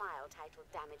includes a file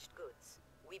titled Damaged Goods.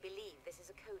 We believe this is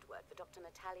a code word for Dr.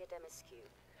 Natalia Demescu.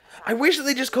 I wish that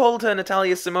they just called her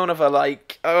Natalia Simonova,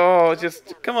 like, oh,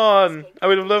 just, come on. I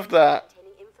would have loved that.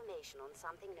 Information on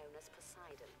something known as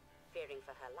Poseidon. Fearing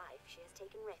for her life, she has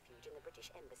taken refuge in the British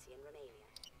Embassy in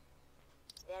Romania.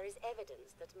 There is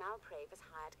evidence that Malprave has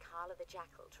hired Carla the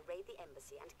Jackal to raid the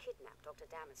embassy and kidnap Dr.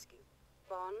 Demescu.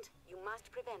 Bond, you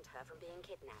must prevent her from being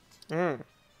kidnapped. 007,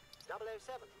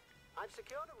 I've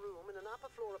secured a room in an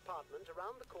upper floor apartment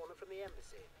around the corner from the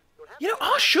embassy. You know,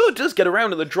 R sure does get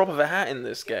around at the drop of a hat in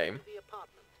this game.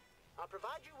 I'll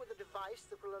provide you with a device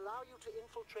that will allow you to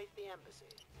infiltrate the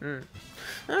embassy.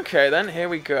 Okay, then, here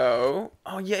we go.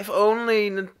 Oh, yeah, if only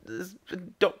the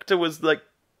Doctor was, like,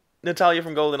 Natalia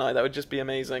from GoldenEye, that would just be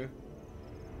amazing.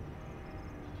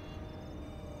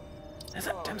 There's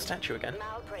that damn statue again.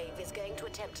 Malprave is going to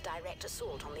attempt direct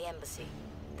assault on the embassy.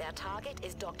 Their target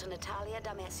is Dr. Natalia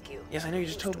Demescu. Yes, I know, you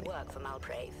just told me. Work for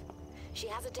Malprave. She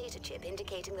has a data chip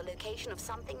indicating the location of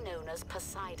something known as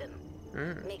Poseidon.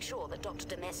 Make sure that Dr.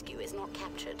 Demescu is not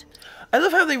captured. I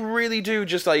love how they really do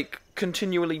just, like,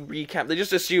 continually recap. They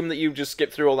just assume that you just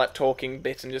skip through all that talking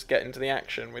bit and just get into the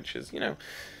action, which is, you know,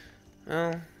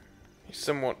 well,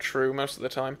 somewhat true most of the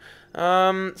time.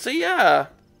 So yeah,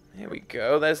 here we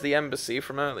go. There's the embassy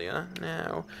from earlier.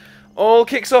 Now, all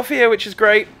kicks off here, which is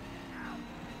great.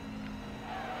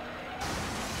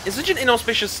 It's such an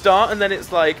inauspicious start, and then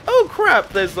it's like, oh crap,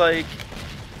 there's, like,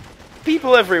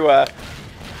 people everywhere.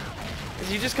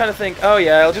 You just kind of think, oh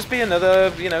yeah, it'll just be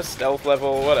another, you know, stealth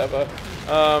level, whatever.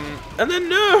 And then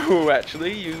no,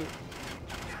 actually, you...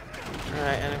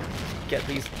 Alright, and get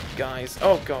these guys.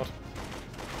 Oh god.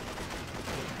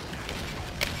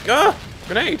 Ah!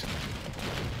 Grenade!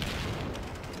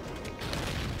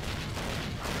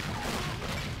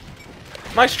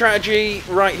 My strategy,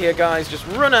 right here, guys, just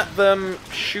run at them,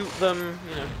 shoot them,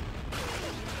 you know.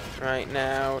 Right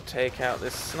now, take out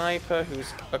this sniper,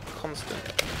 who's a constant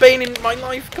bane in my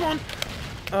life, come on!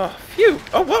 Oh, phew!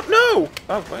 Oh, what? No!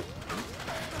 Oh, what?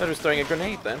 I thought I was throwing a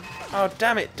grenade then. Oh,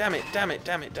 damn it, damn it, damn it,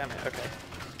 damn it, damn it, okay.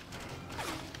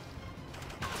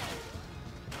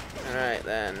 Alright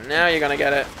then, now you're gonna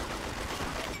get it.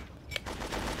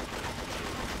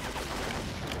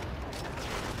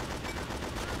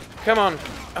 Come on.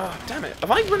 Oh, damn it.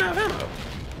 Have I run out of ammo?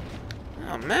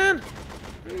 Oh, man.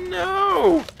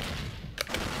 No!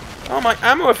 Oh, my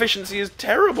ammo efficiency is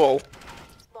terrible.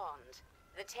 Bond.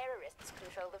 The terrorists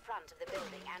control the front of the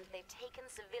building, and they've taken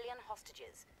civilian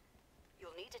hostages.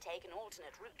 You'll need to take an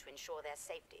alternate route to ensure their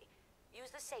safety. Use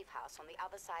the safe house on the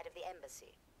other side of the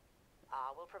embassy.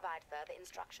 We'll provide further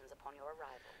instructions upon your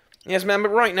arrival. Yes, ma'am, but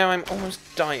right now I'm almost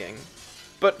dying.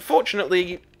 But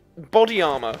fortunately, body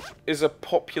armor is a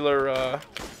popular,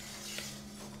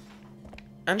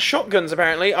 and shotguns,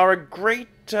 apparently, are a great,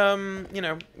 you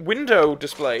know, window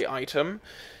display item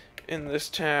in this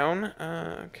town.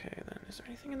 Okay, then. Is there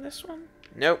anything in this one?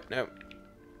 Nope, nope.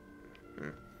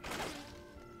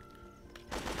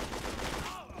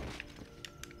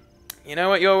 You know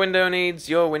what your window needs?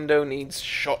 Your window needs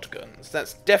shotguns.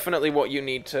 That's definitely what you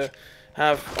need to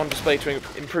have on display to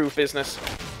improve business.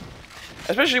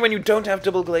 Especially when you don't have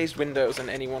double glazed windows and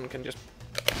anyone can just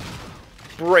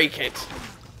break it.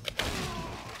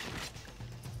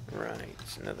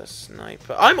 Right, another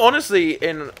sniper. I'm honestly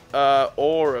in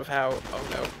awe of how... Oh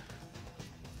no.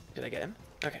 Did I get him?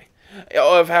 Okay.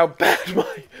 Of how bad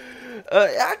my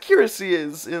accuracy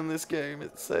is in this game.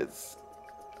 It's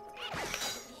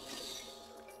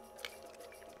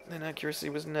and accuracy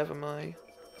was never my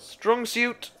strong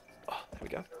suit. Oh, there we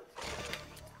go.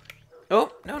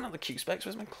 Oh, no, not the Q-Specs.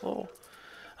 Where's my claw?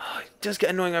 Oh, it does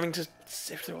get annoying having to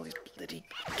sift through all these bloody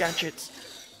gadgets.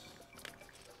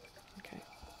 Okay.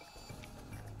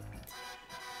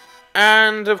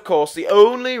 And, of course, the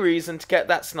only reason to get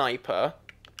that sniper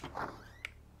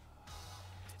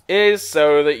is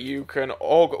so that you can...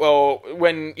 Well,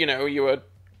 when, you know, you were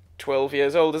 12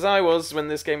 years old, as I was when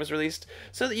this game was released,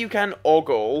 so that you can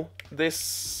ogle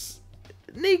this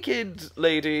naked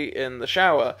lady in the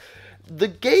shower. The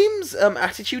game's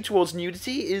attitude towards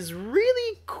nudity is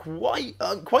really quite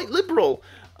liberal.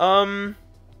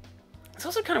 It's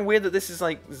also kind of weird that this is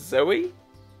like Zoe.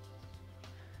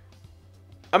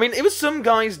 I mean, it was some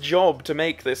guy's job to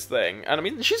make this thing, and I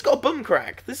mean, she's got a bum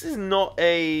crack. This is not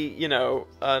a, you know,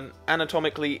 an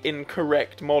anatomically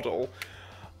incorrect model.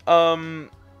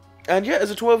 And yeah, as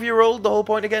a 12-year-old, the whole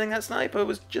point of getting that sniper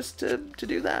was just to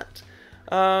do that.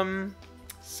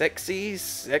 Sexy,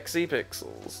 sexy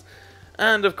pixels.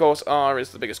 And, of course, R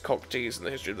is the biggest cock tease in the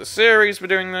history of the series for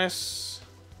doing this.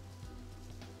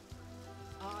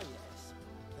 Ah, yes.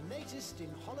 The latest in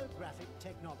holographic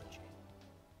technology.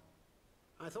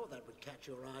 I thought that would catch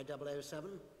your eye,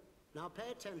 007. Now pay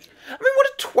attention. I mean, what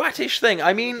a twatish thing.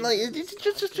 I mean, like, it's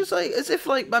just like, as if,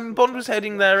 like, Bond was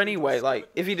heading there anyway. Like,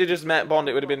 if he'd have just met Bond,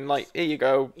 it would have been like, here you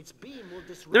go.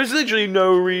 There's literally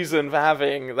no reason for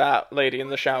having that lady in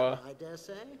the shower. I dare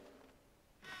say.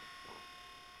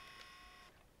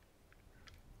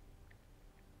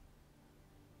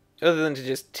 Other than to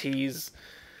just tease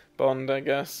Bond, I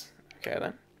guess. Okay,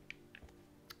 then.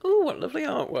 Ooh, what lovely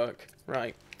artwork.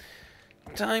 Right.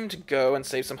 Time to go and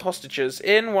save some hostages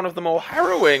in one of the more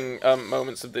harrowing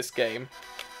moments of this game.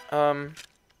 There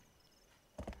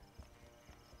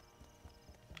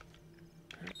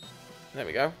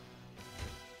we go.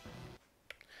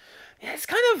 Yeah, it's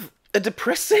kind of a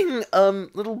depressing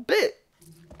little bit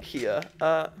here.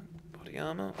 Body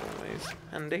armor, always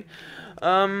handy.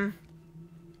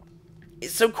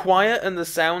 It's so quiet, and the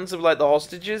sounds of like the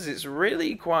hostages, it's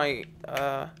really quite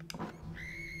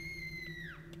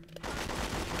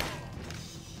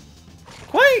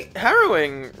quite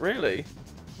harrowing, really.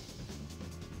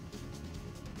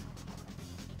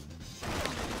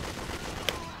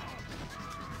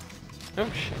 Oh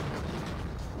shit.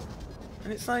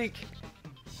 And it's like...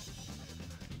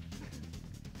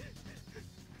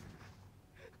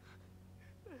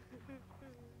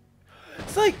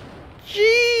 It's like...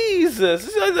 Jesus!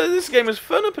 This game was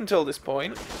fun up until this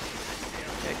point.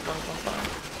 Okay, come on, come on, come on.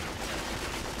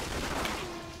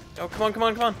 Oh, come on, come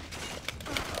on, come on.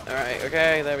 Alright,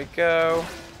 okay, there we go.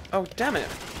 Oh, damn it.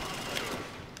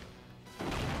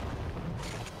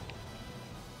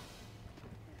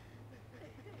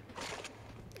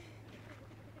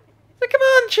 So come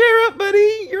on, cheer up,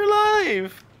 buddy! You're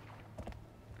alive!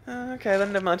 Okay,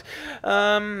 then never mind.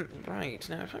 Right,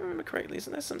 now, if I remember correctly,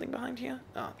 isn't there something behind here?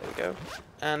 Ah, there we go.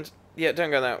 And, yeah,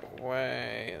 don't go that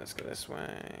way. Let's go this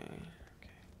way.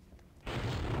 Okay.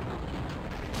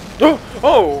 Oh,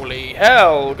 holy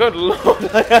hell! Good lord,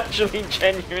 I actually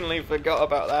genuinely forgot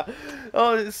about that.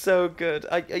 Oh, it's so good.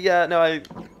 I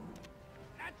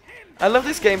love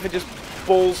this game for just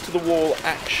balls to the wall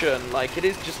action. Like, it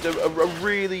is just a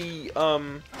really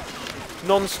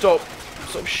non-stop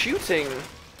sort of shooting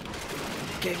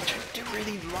game, which I do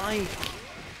really like.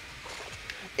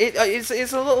 It's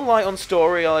a little light on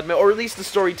story, I'll admit, or at least the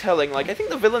storytelling. Like, I think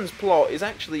the villain's plot is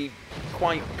actually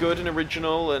quite good and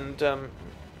original, and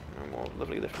more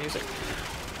lovely lift music.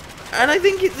 And I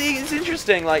think it's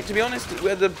interesting. Like, to be honest,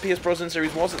 where the Pierce Brosnan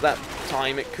series was at that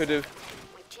time, it could have.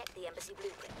 We've checked the embassy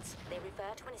blueprints. They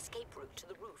refer to an escape route to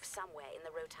the roof somewhere in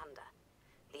the rotunda.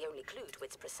 The only clue to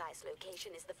its precise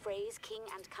location is the phrase "King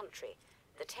and Country."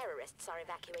 The terrorists are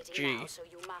evacuating now, so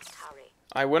you must hurry.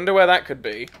 I wonder where that could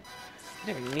be. I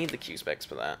don't even need the Q specs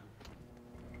for that.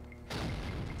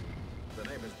 The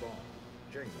name is Bond.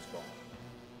 James Bond.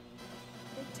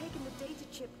 They've taken the data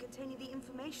chip containing the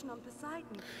information on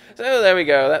Poseidon. So there we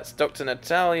go. That's Dr.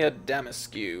 Natalia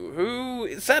Damascu,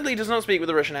 who sadly does not speak with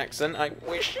a Russian accent. I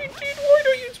wish you did. Why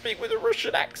don't you speak with a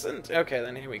Russian accent? Okay,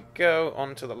 then here we go.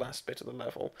 On to the last bit of the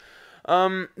level.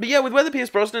 But yeah, with where the Pierce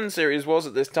Brosnan series was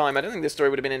at this time, I don't think this story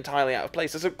would have been entirely out of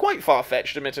place. It's quite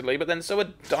far-fetched, admittedly, but then so are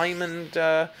diamond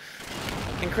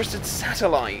encrusted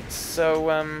satellites. So,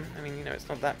 I mean, you know, it's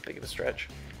not that big of a stretch.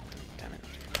 Damn it.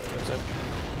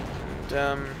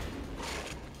 And,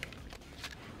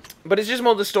 but it's just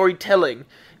more the storytelling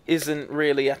isn't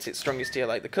really at its strongest here.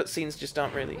 Like, the cutscenes just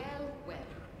aren't really... Well,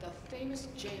 the famous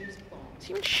James Bond.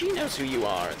 Even she knows who you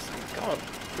are. It's like, God,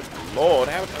 good Lord,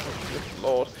 how doesn't... Good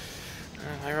Lord.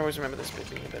 I always remember this bit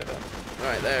being a bit of a...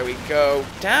 Right, there we go.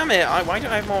 Damn it! Why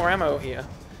don't I have more ammo here?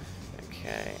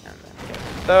 Okay, and then get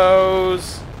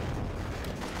those.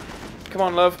 Come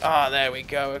on, love. Ah, there we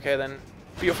go. Okay, then.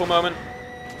 Beautiful moment.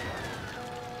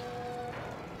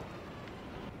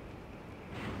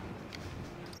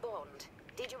 Bond,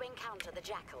 did you encounter the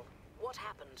Jackal? What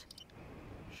happened?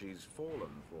 She's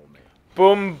fallen for me.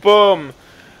 Boom, boom.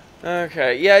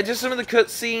 Okay, yeah, just some of the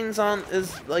cutscenes aren't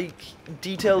as, like,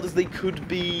 detailed as they could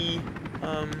be.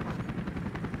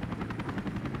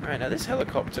 Right, now this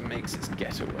helicopter makes its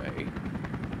getaway.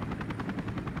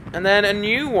 And then a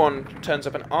new one turns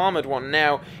up, an armoured one.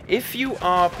 Now, if you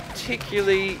are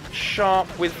particularly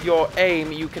sharp with your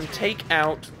aim, you can take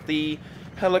out the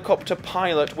helicopter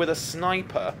pilot with a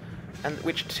sniper, and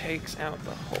which takes out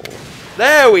the whole...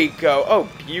 There we go! Oh,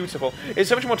 beautiful. It's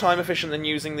so much more time efficient than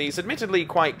using these admittedly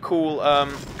quite cool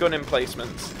gun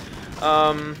emplacements.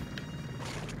 But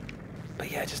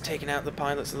yeah, just taking out the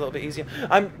pilot's a little bit easier.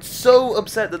 I'm so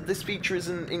upset that this feature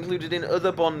isn't included in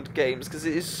other Bond games, because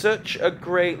it is such a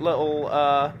great little...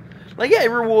 like, yeah,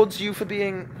 it rewards you for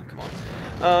being... Come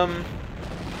on.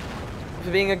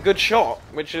 For being a good shot,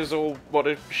 which is all what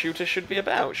a shooter should be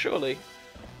about, surely.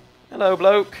 Hello,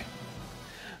 bloke.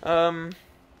 Okay.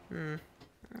 How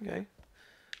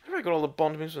have I got all the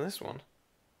Bond moves from this one?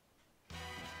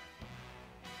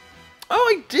 Oh,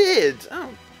 I did! Oh,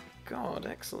 God,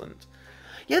 excellent.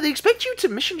 Yeah, they expect you to...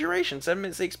 Mission duration, 7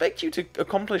 minutes. They expect you to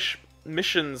accomplish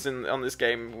missions on this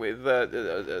game with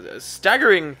a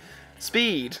staggering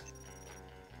speed.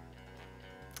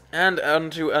 And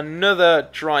onto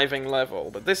another driving level,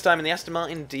 but this time in the Aston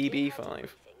Martin DB5.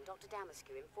 Dr.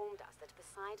 Damascu informed us that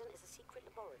Poseidon is a secret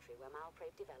laboratory where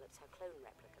Malprave develops her clone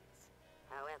replicants.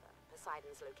 However,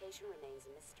 Poseidon's location remains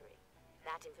a mystery.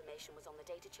 That information was on the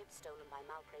data chip stolen by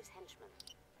Malprave's henchmen.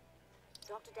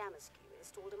 Dr. Damascu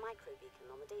installed a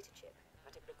microbeacon on the data chip,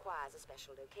 but it requires a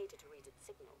special locator to read its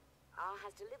signal. R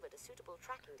has delivered a suitable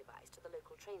tracking device to the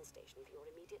local train station for your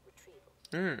immediate retrieval.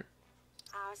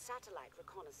 Our satellite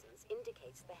reconnaissance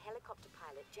indicates the helicopter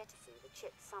pilot jettisoned the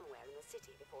chip somewhere in the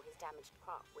city before his damaged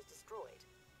craft was destroyed.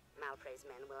 Malprave's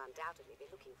men will undoubtedly be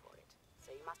looking for it,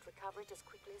 so you must recover it as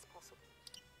quickly as possible.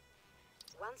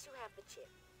 Once you have the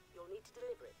chip, you'll need to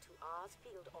deliver it to R's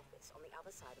field office on the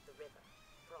other side of the river.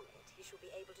 From it, he should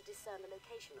be able to discern the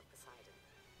location of Poseidon.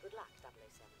 Good luck,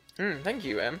 007. Thank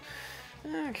you, Em.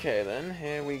 Okay, then,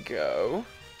 here we go.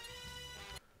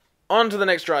 On to the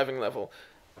next driving level.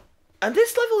 And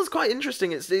this level is quite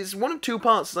interesting. It's one of two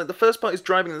parts. It's like the first part is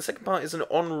driving, and the second part is an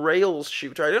on-rails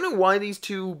shooter. I don't know why these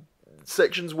two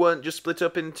sections weren't just split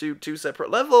up into two separate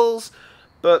levels,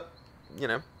 but, you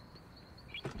know.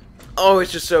 Oh,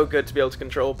 it's just so good to be able to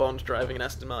control Bond driving an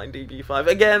Aston Martin DB5.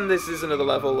 Again, this is another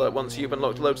level that once you've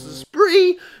unlocked Lotus'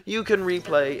 Spree, you can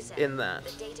replay in that.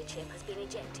 The data chip has been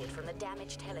ejected from the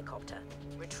damaged helicopter.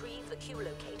 Retrieve the Q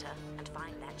locator and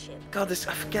find that chip. God, I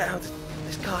forget how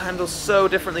this car handles so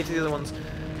differently to the other ones.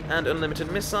 And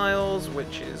unlimited missiles,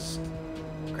 which is...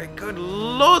 Great good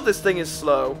lord, this thing is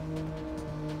slow.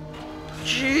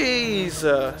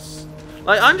 Jesus.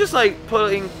 Like, I'm just, like,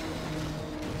 putting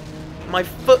my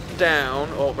foot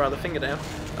down, or rather finger down,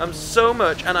 so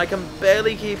much, and I can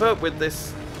barely keep up with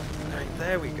this. Right,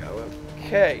 there we go.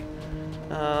 Okay.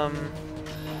 Oh,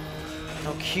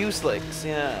 Q-slicks,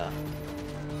 yeah.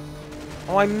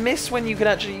 Oh, I miss when you could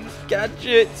actually use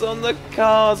gadgets on the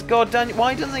cars. God, Daniel,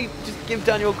 why don't they just give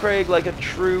Daniel Craig like a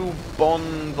true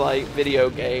Bond like video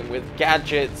game with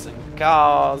gadgets and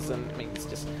cars? And I mean, it's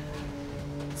just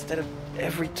instead of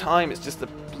every time, it's just the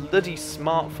bloody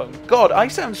smartphone. God, I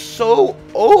sound so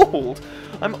old.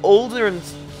 I'm older, and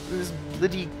this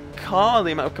bloody car.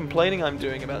 The amount of complaining I'm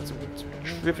doing about something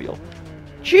trivial.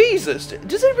 Jesus,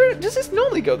 does this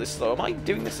normally go this slow? Am I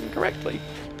doing this incorrectly?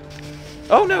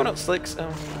 Oh no, not slicks. Oh,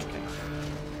 okay.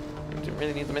 I didn't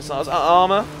really need the missiles.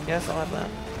 Armor. Yes, I'll have that.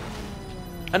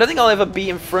 I don't think I'll ever be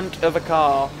in front of a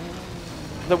car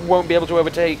that won't be able to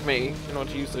overtake me in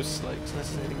order to use those slicks. Unless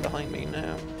there's anything behind me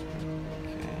now.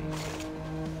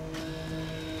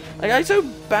 Okay. I so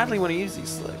badly want to use these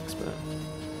slicks, but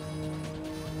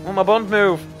I want my Bond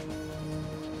move.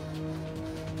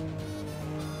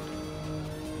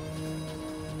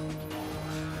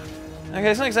 Okay,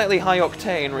 it's not exactly high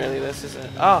octane, really, this, is it?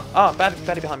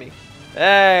 Baddie behind me.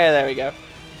 Hey, there we go.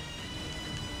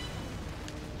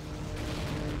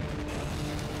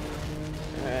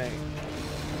 Alright.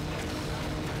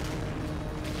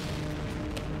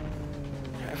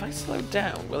 If I slow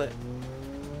down, will it?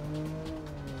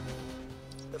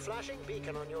 The flashing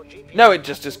beacon on your GPS. No, it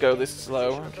just go this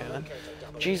slow. Okay, then.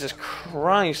 Jesus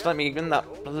Christ, let me in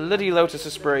that bloody Lotus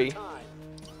Esprit.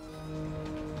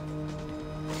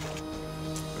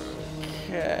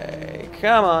 Okay,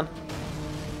 come on.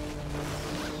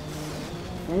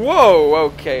 Whoa,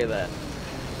 okay then.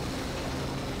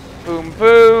 Boom,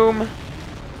 boom.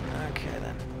 Okay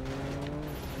then.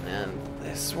 And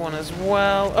this one as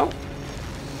well. Oh!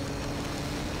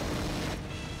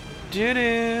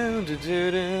 Do-do,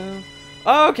 do-do-do.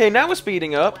 Okay, now we're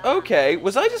speeding up. Okay,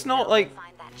 was I just not, like...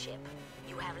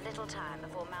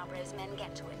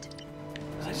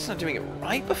 Was I just not doing it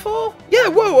right before? Yeah,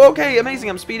 whoa, okay, amazing,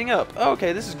 I'm speeding up.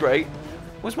 Okay, this is great.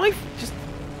 Was my... just...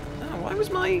 Oh, why was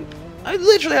my... I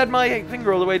literally had my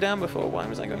finger all the way down before. Why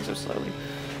was I going so slowly?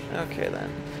 Okay, then.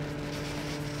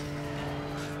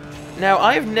 Now,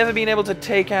 I've never been able to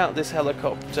take out this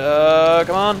helicopter.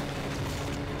 Come on.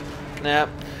 Nah.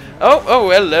 Oh,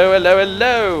 hello, hello,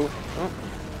 hello. Oh.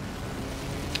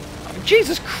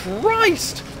 Jesus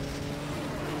Christ!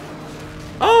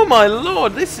 Oh my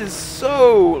lord, this is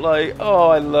so, like, oh,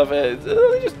 I love it.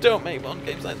 They just don't make Bond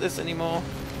games like this anymore.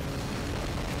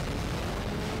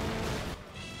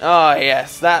 Oh,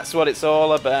 yes, that's what it's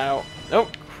all about. Oh,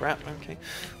 crap, okay.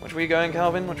 Which way are you going,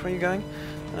 Calvin? Which way are you going?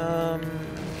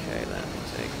 Okay, then,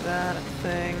 take that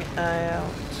thing out.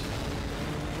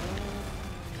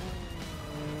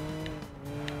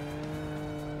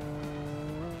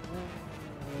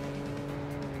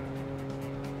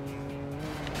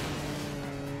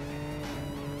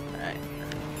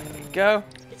 Go.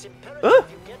 It's imperative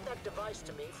you get that device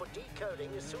to me for decoding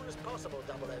as soon as possible,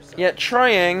 007. Yeah,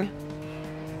 trying.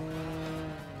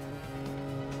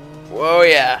 Whoa,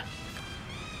 yeah.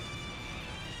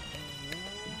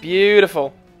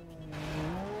 Beautiful.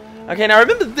 Okay, now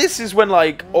remember this is when,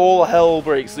 like, all hell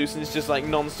breaks loose and it's just, like,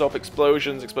 non-stop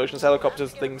explosions,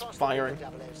 helicopters, things firing.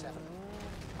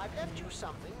 I've left you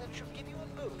something that should give you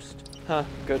a boost. Huh,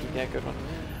 good. Yeah, good one.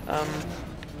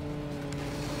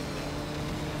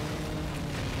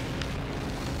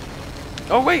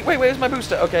 Oh, wait, where's my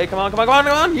booster? Okay, come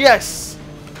on, yes!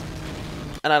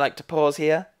 And I like to pause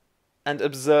here and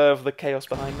observe the chaos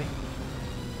behind me.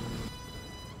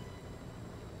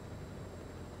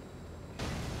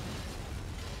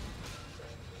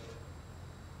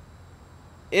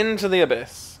 Into the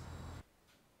abyss.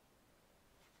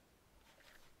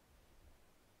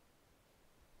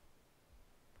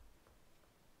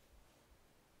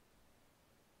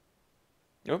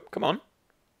 Oh, come on.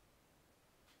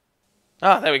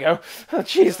 Ah, there we go.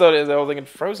 Jeez, thought the whole thing had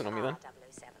frozen on me then.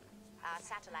 007. Our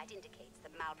satellite indicates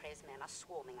that Malprave's men are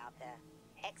swarming out there.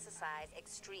 Exercise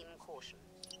extreme caution.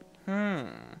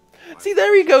 See,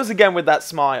 there he goes again with that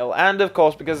smile. And, of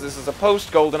course, because this is a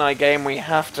post-GoldenEye game, we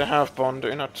have to have Bond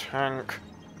in a tank.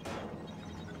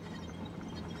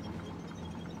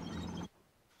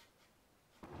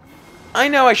 I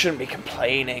know I shouldn't be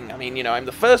complaining. I mean, you know, I'm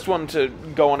the first one to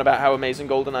go on about how amazing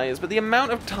GoldenEye is, but the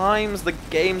amount of times the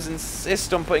games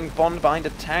insist on putting Bond behind a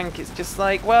tank, it's just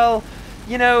like, well,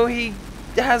 you know, he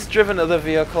has driven other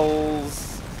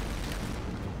vehicles.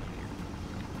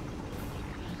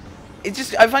 It's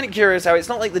just, I find it curious how it's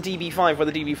not like the DB5, where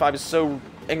the DB5 is so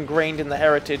ingrained in the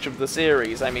heritage of the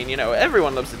series. I mean, you know,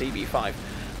 everyone loves the DB5.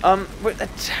 But a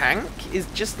tank is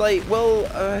just like,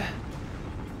 well,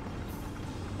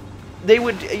 they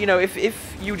would, you know,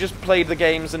 if you just played the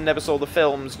games and never saw the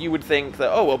films, you would think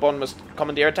that, oh, well, Bond must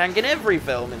commandeer a tank in every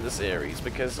film in the series,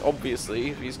 because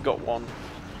obviously he's got one.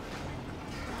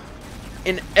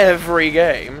 in every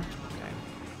game. Okay.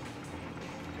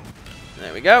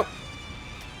 There we go.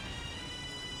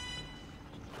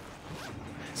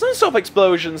 It's non-stop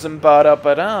explosions and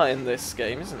ba-da-ba-da in this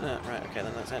game, isn't it? Right, okay,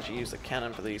 then let's actually use the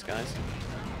cannon for these guys.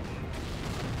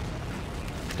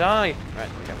 Die! Right,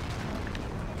 okay.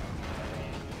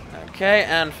 Okay,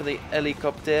 and for the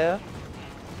helicopter.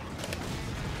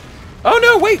 Oh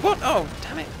no, wait, what? Oh,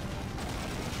 damn it.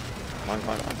 Come on, come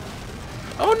on, come on.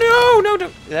 Oh no, no,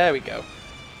 don't. There we go.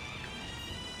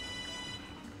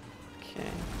 Okay.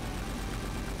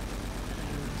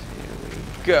 And here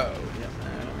we go. Yep,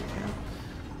 there we go.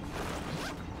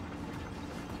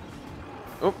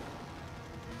 Oh.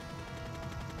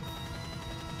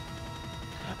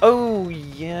 Oh,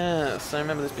 yes. I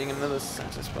remember this being another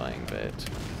satisfying bit.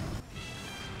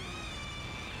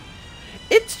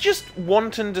 It's just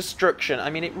wanton destruction. I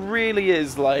mean, it really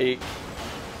is, like...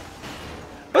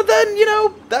 But then, you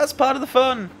know, that's part of the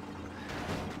fun.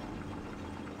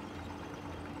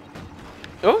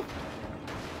 Oh!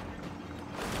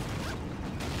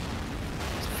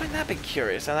 I find that a bit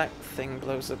curious how that thing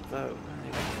blows up, though.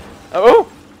 Oh!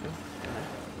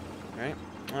 Right.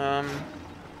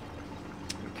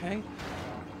 Okay.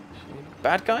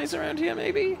 Bad guys around here,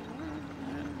 maybe?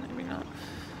 Maybe not.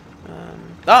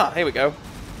 Ah, here we go.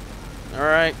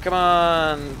 Alright, come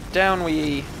on. Down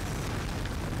we...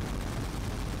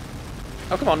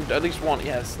 Oh, come on, at least one.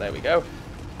 Yes, there we go.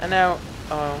 And now...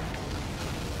 Oh...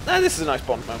 Ah, this is a nice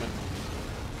Bond moment.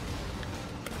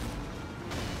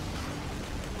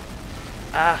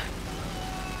 Ah.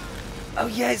 Oh,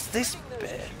 yeah, it's this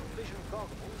bit.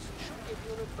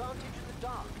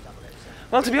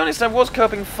 Well, to be honest, I was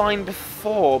coping fine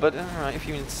before, but alright, if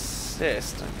you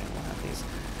insist. Okay, we'll have these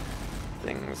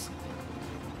things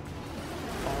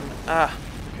on. Ah,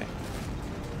 okay.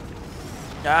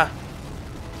 Ah.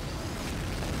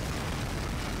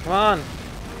 Come on.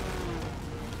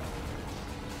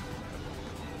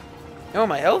 Oh,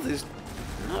 my health is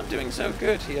not doing so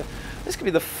good here. This could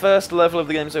be the first level of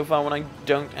the game so far when I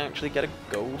don't actually get a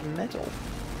gold medal.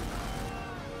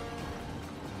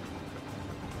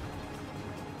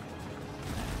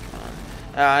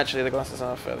 Actually, the glasses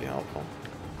are fairly helpful.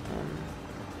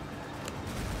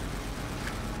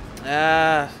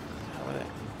 Hell with it.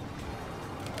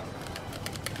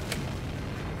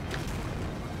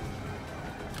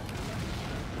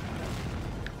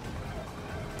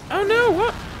 Oh no,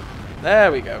 what?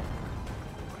 There we go.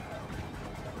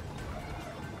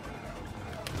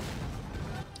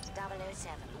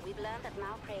 007, we've learned that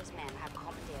Malprave's men have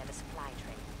commandeered a supply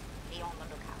train. Be on the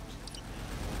lookout.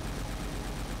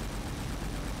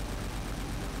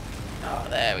 Oh,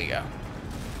 there we go.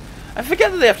 I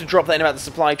forget that they have to drop that in about the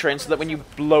supply train so that when you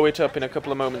blow it up in a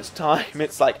couple of moments' time,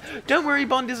 it's like, don't worry,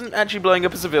 Bond isn't actually blowing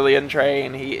up a civilian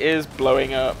train, he is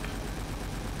blowing up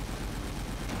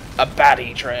a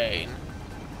baddie train.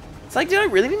 It's like, did I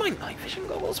really need my night vision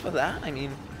goggles for that? I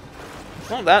mean, it's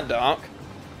not that dark.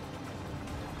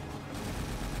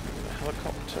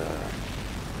 Helicopter.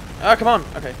 Oh, come on.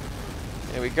 Okay.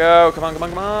 Here we go. Come on, come on,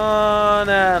 come on.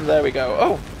 And there we go.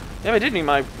 Oh, yeah, I did need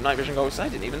my night vision goggles. I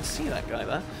didn't even see that guy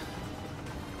there.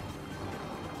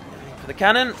 For the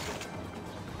cannon.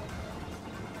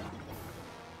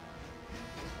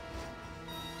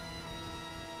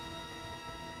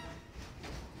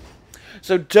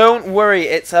 So don't worry,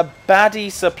 it's a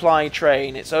baddie supply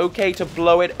train. It's okay to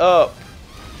blow it up.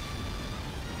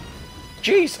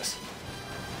 Jesus.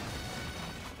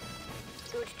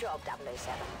 Good job,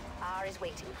 007. R is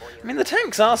waiting for you. I mean, the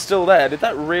tanks are still there. Did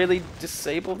that really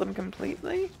disable them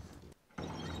completely?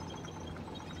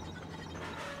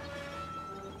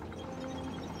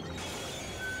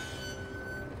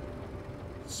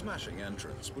 Smashing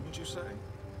entrance, wouldn't you say?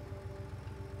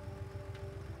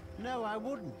 No, I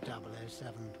wouldn't,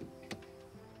 007.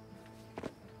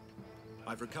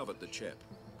 I've recovered the chip.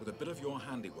 With a bit of your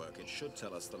handiwork, it should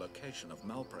tell us the location of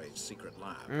Malprave's secret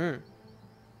lab.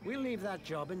 We'll leave that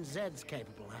job in Zed's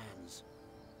capable hands.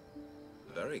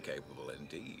 Very capable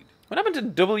indeed. What happened to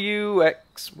W,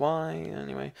 X, Y,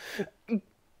 anyway?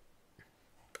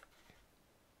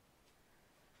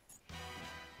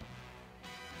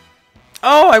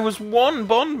 Oh, I was one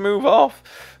Bond move off.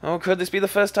 Oh, could this be the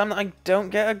first time that I don't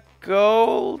get a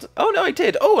gold? Oh, no, I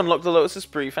did. Oh, unlock the Lotus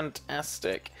Spree.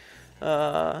 Fantastic.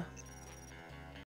 Right.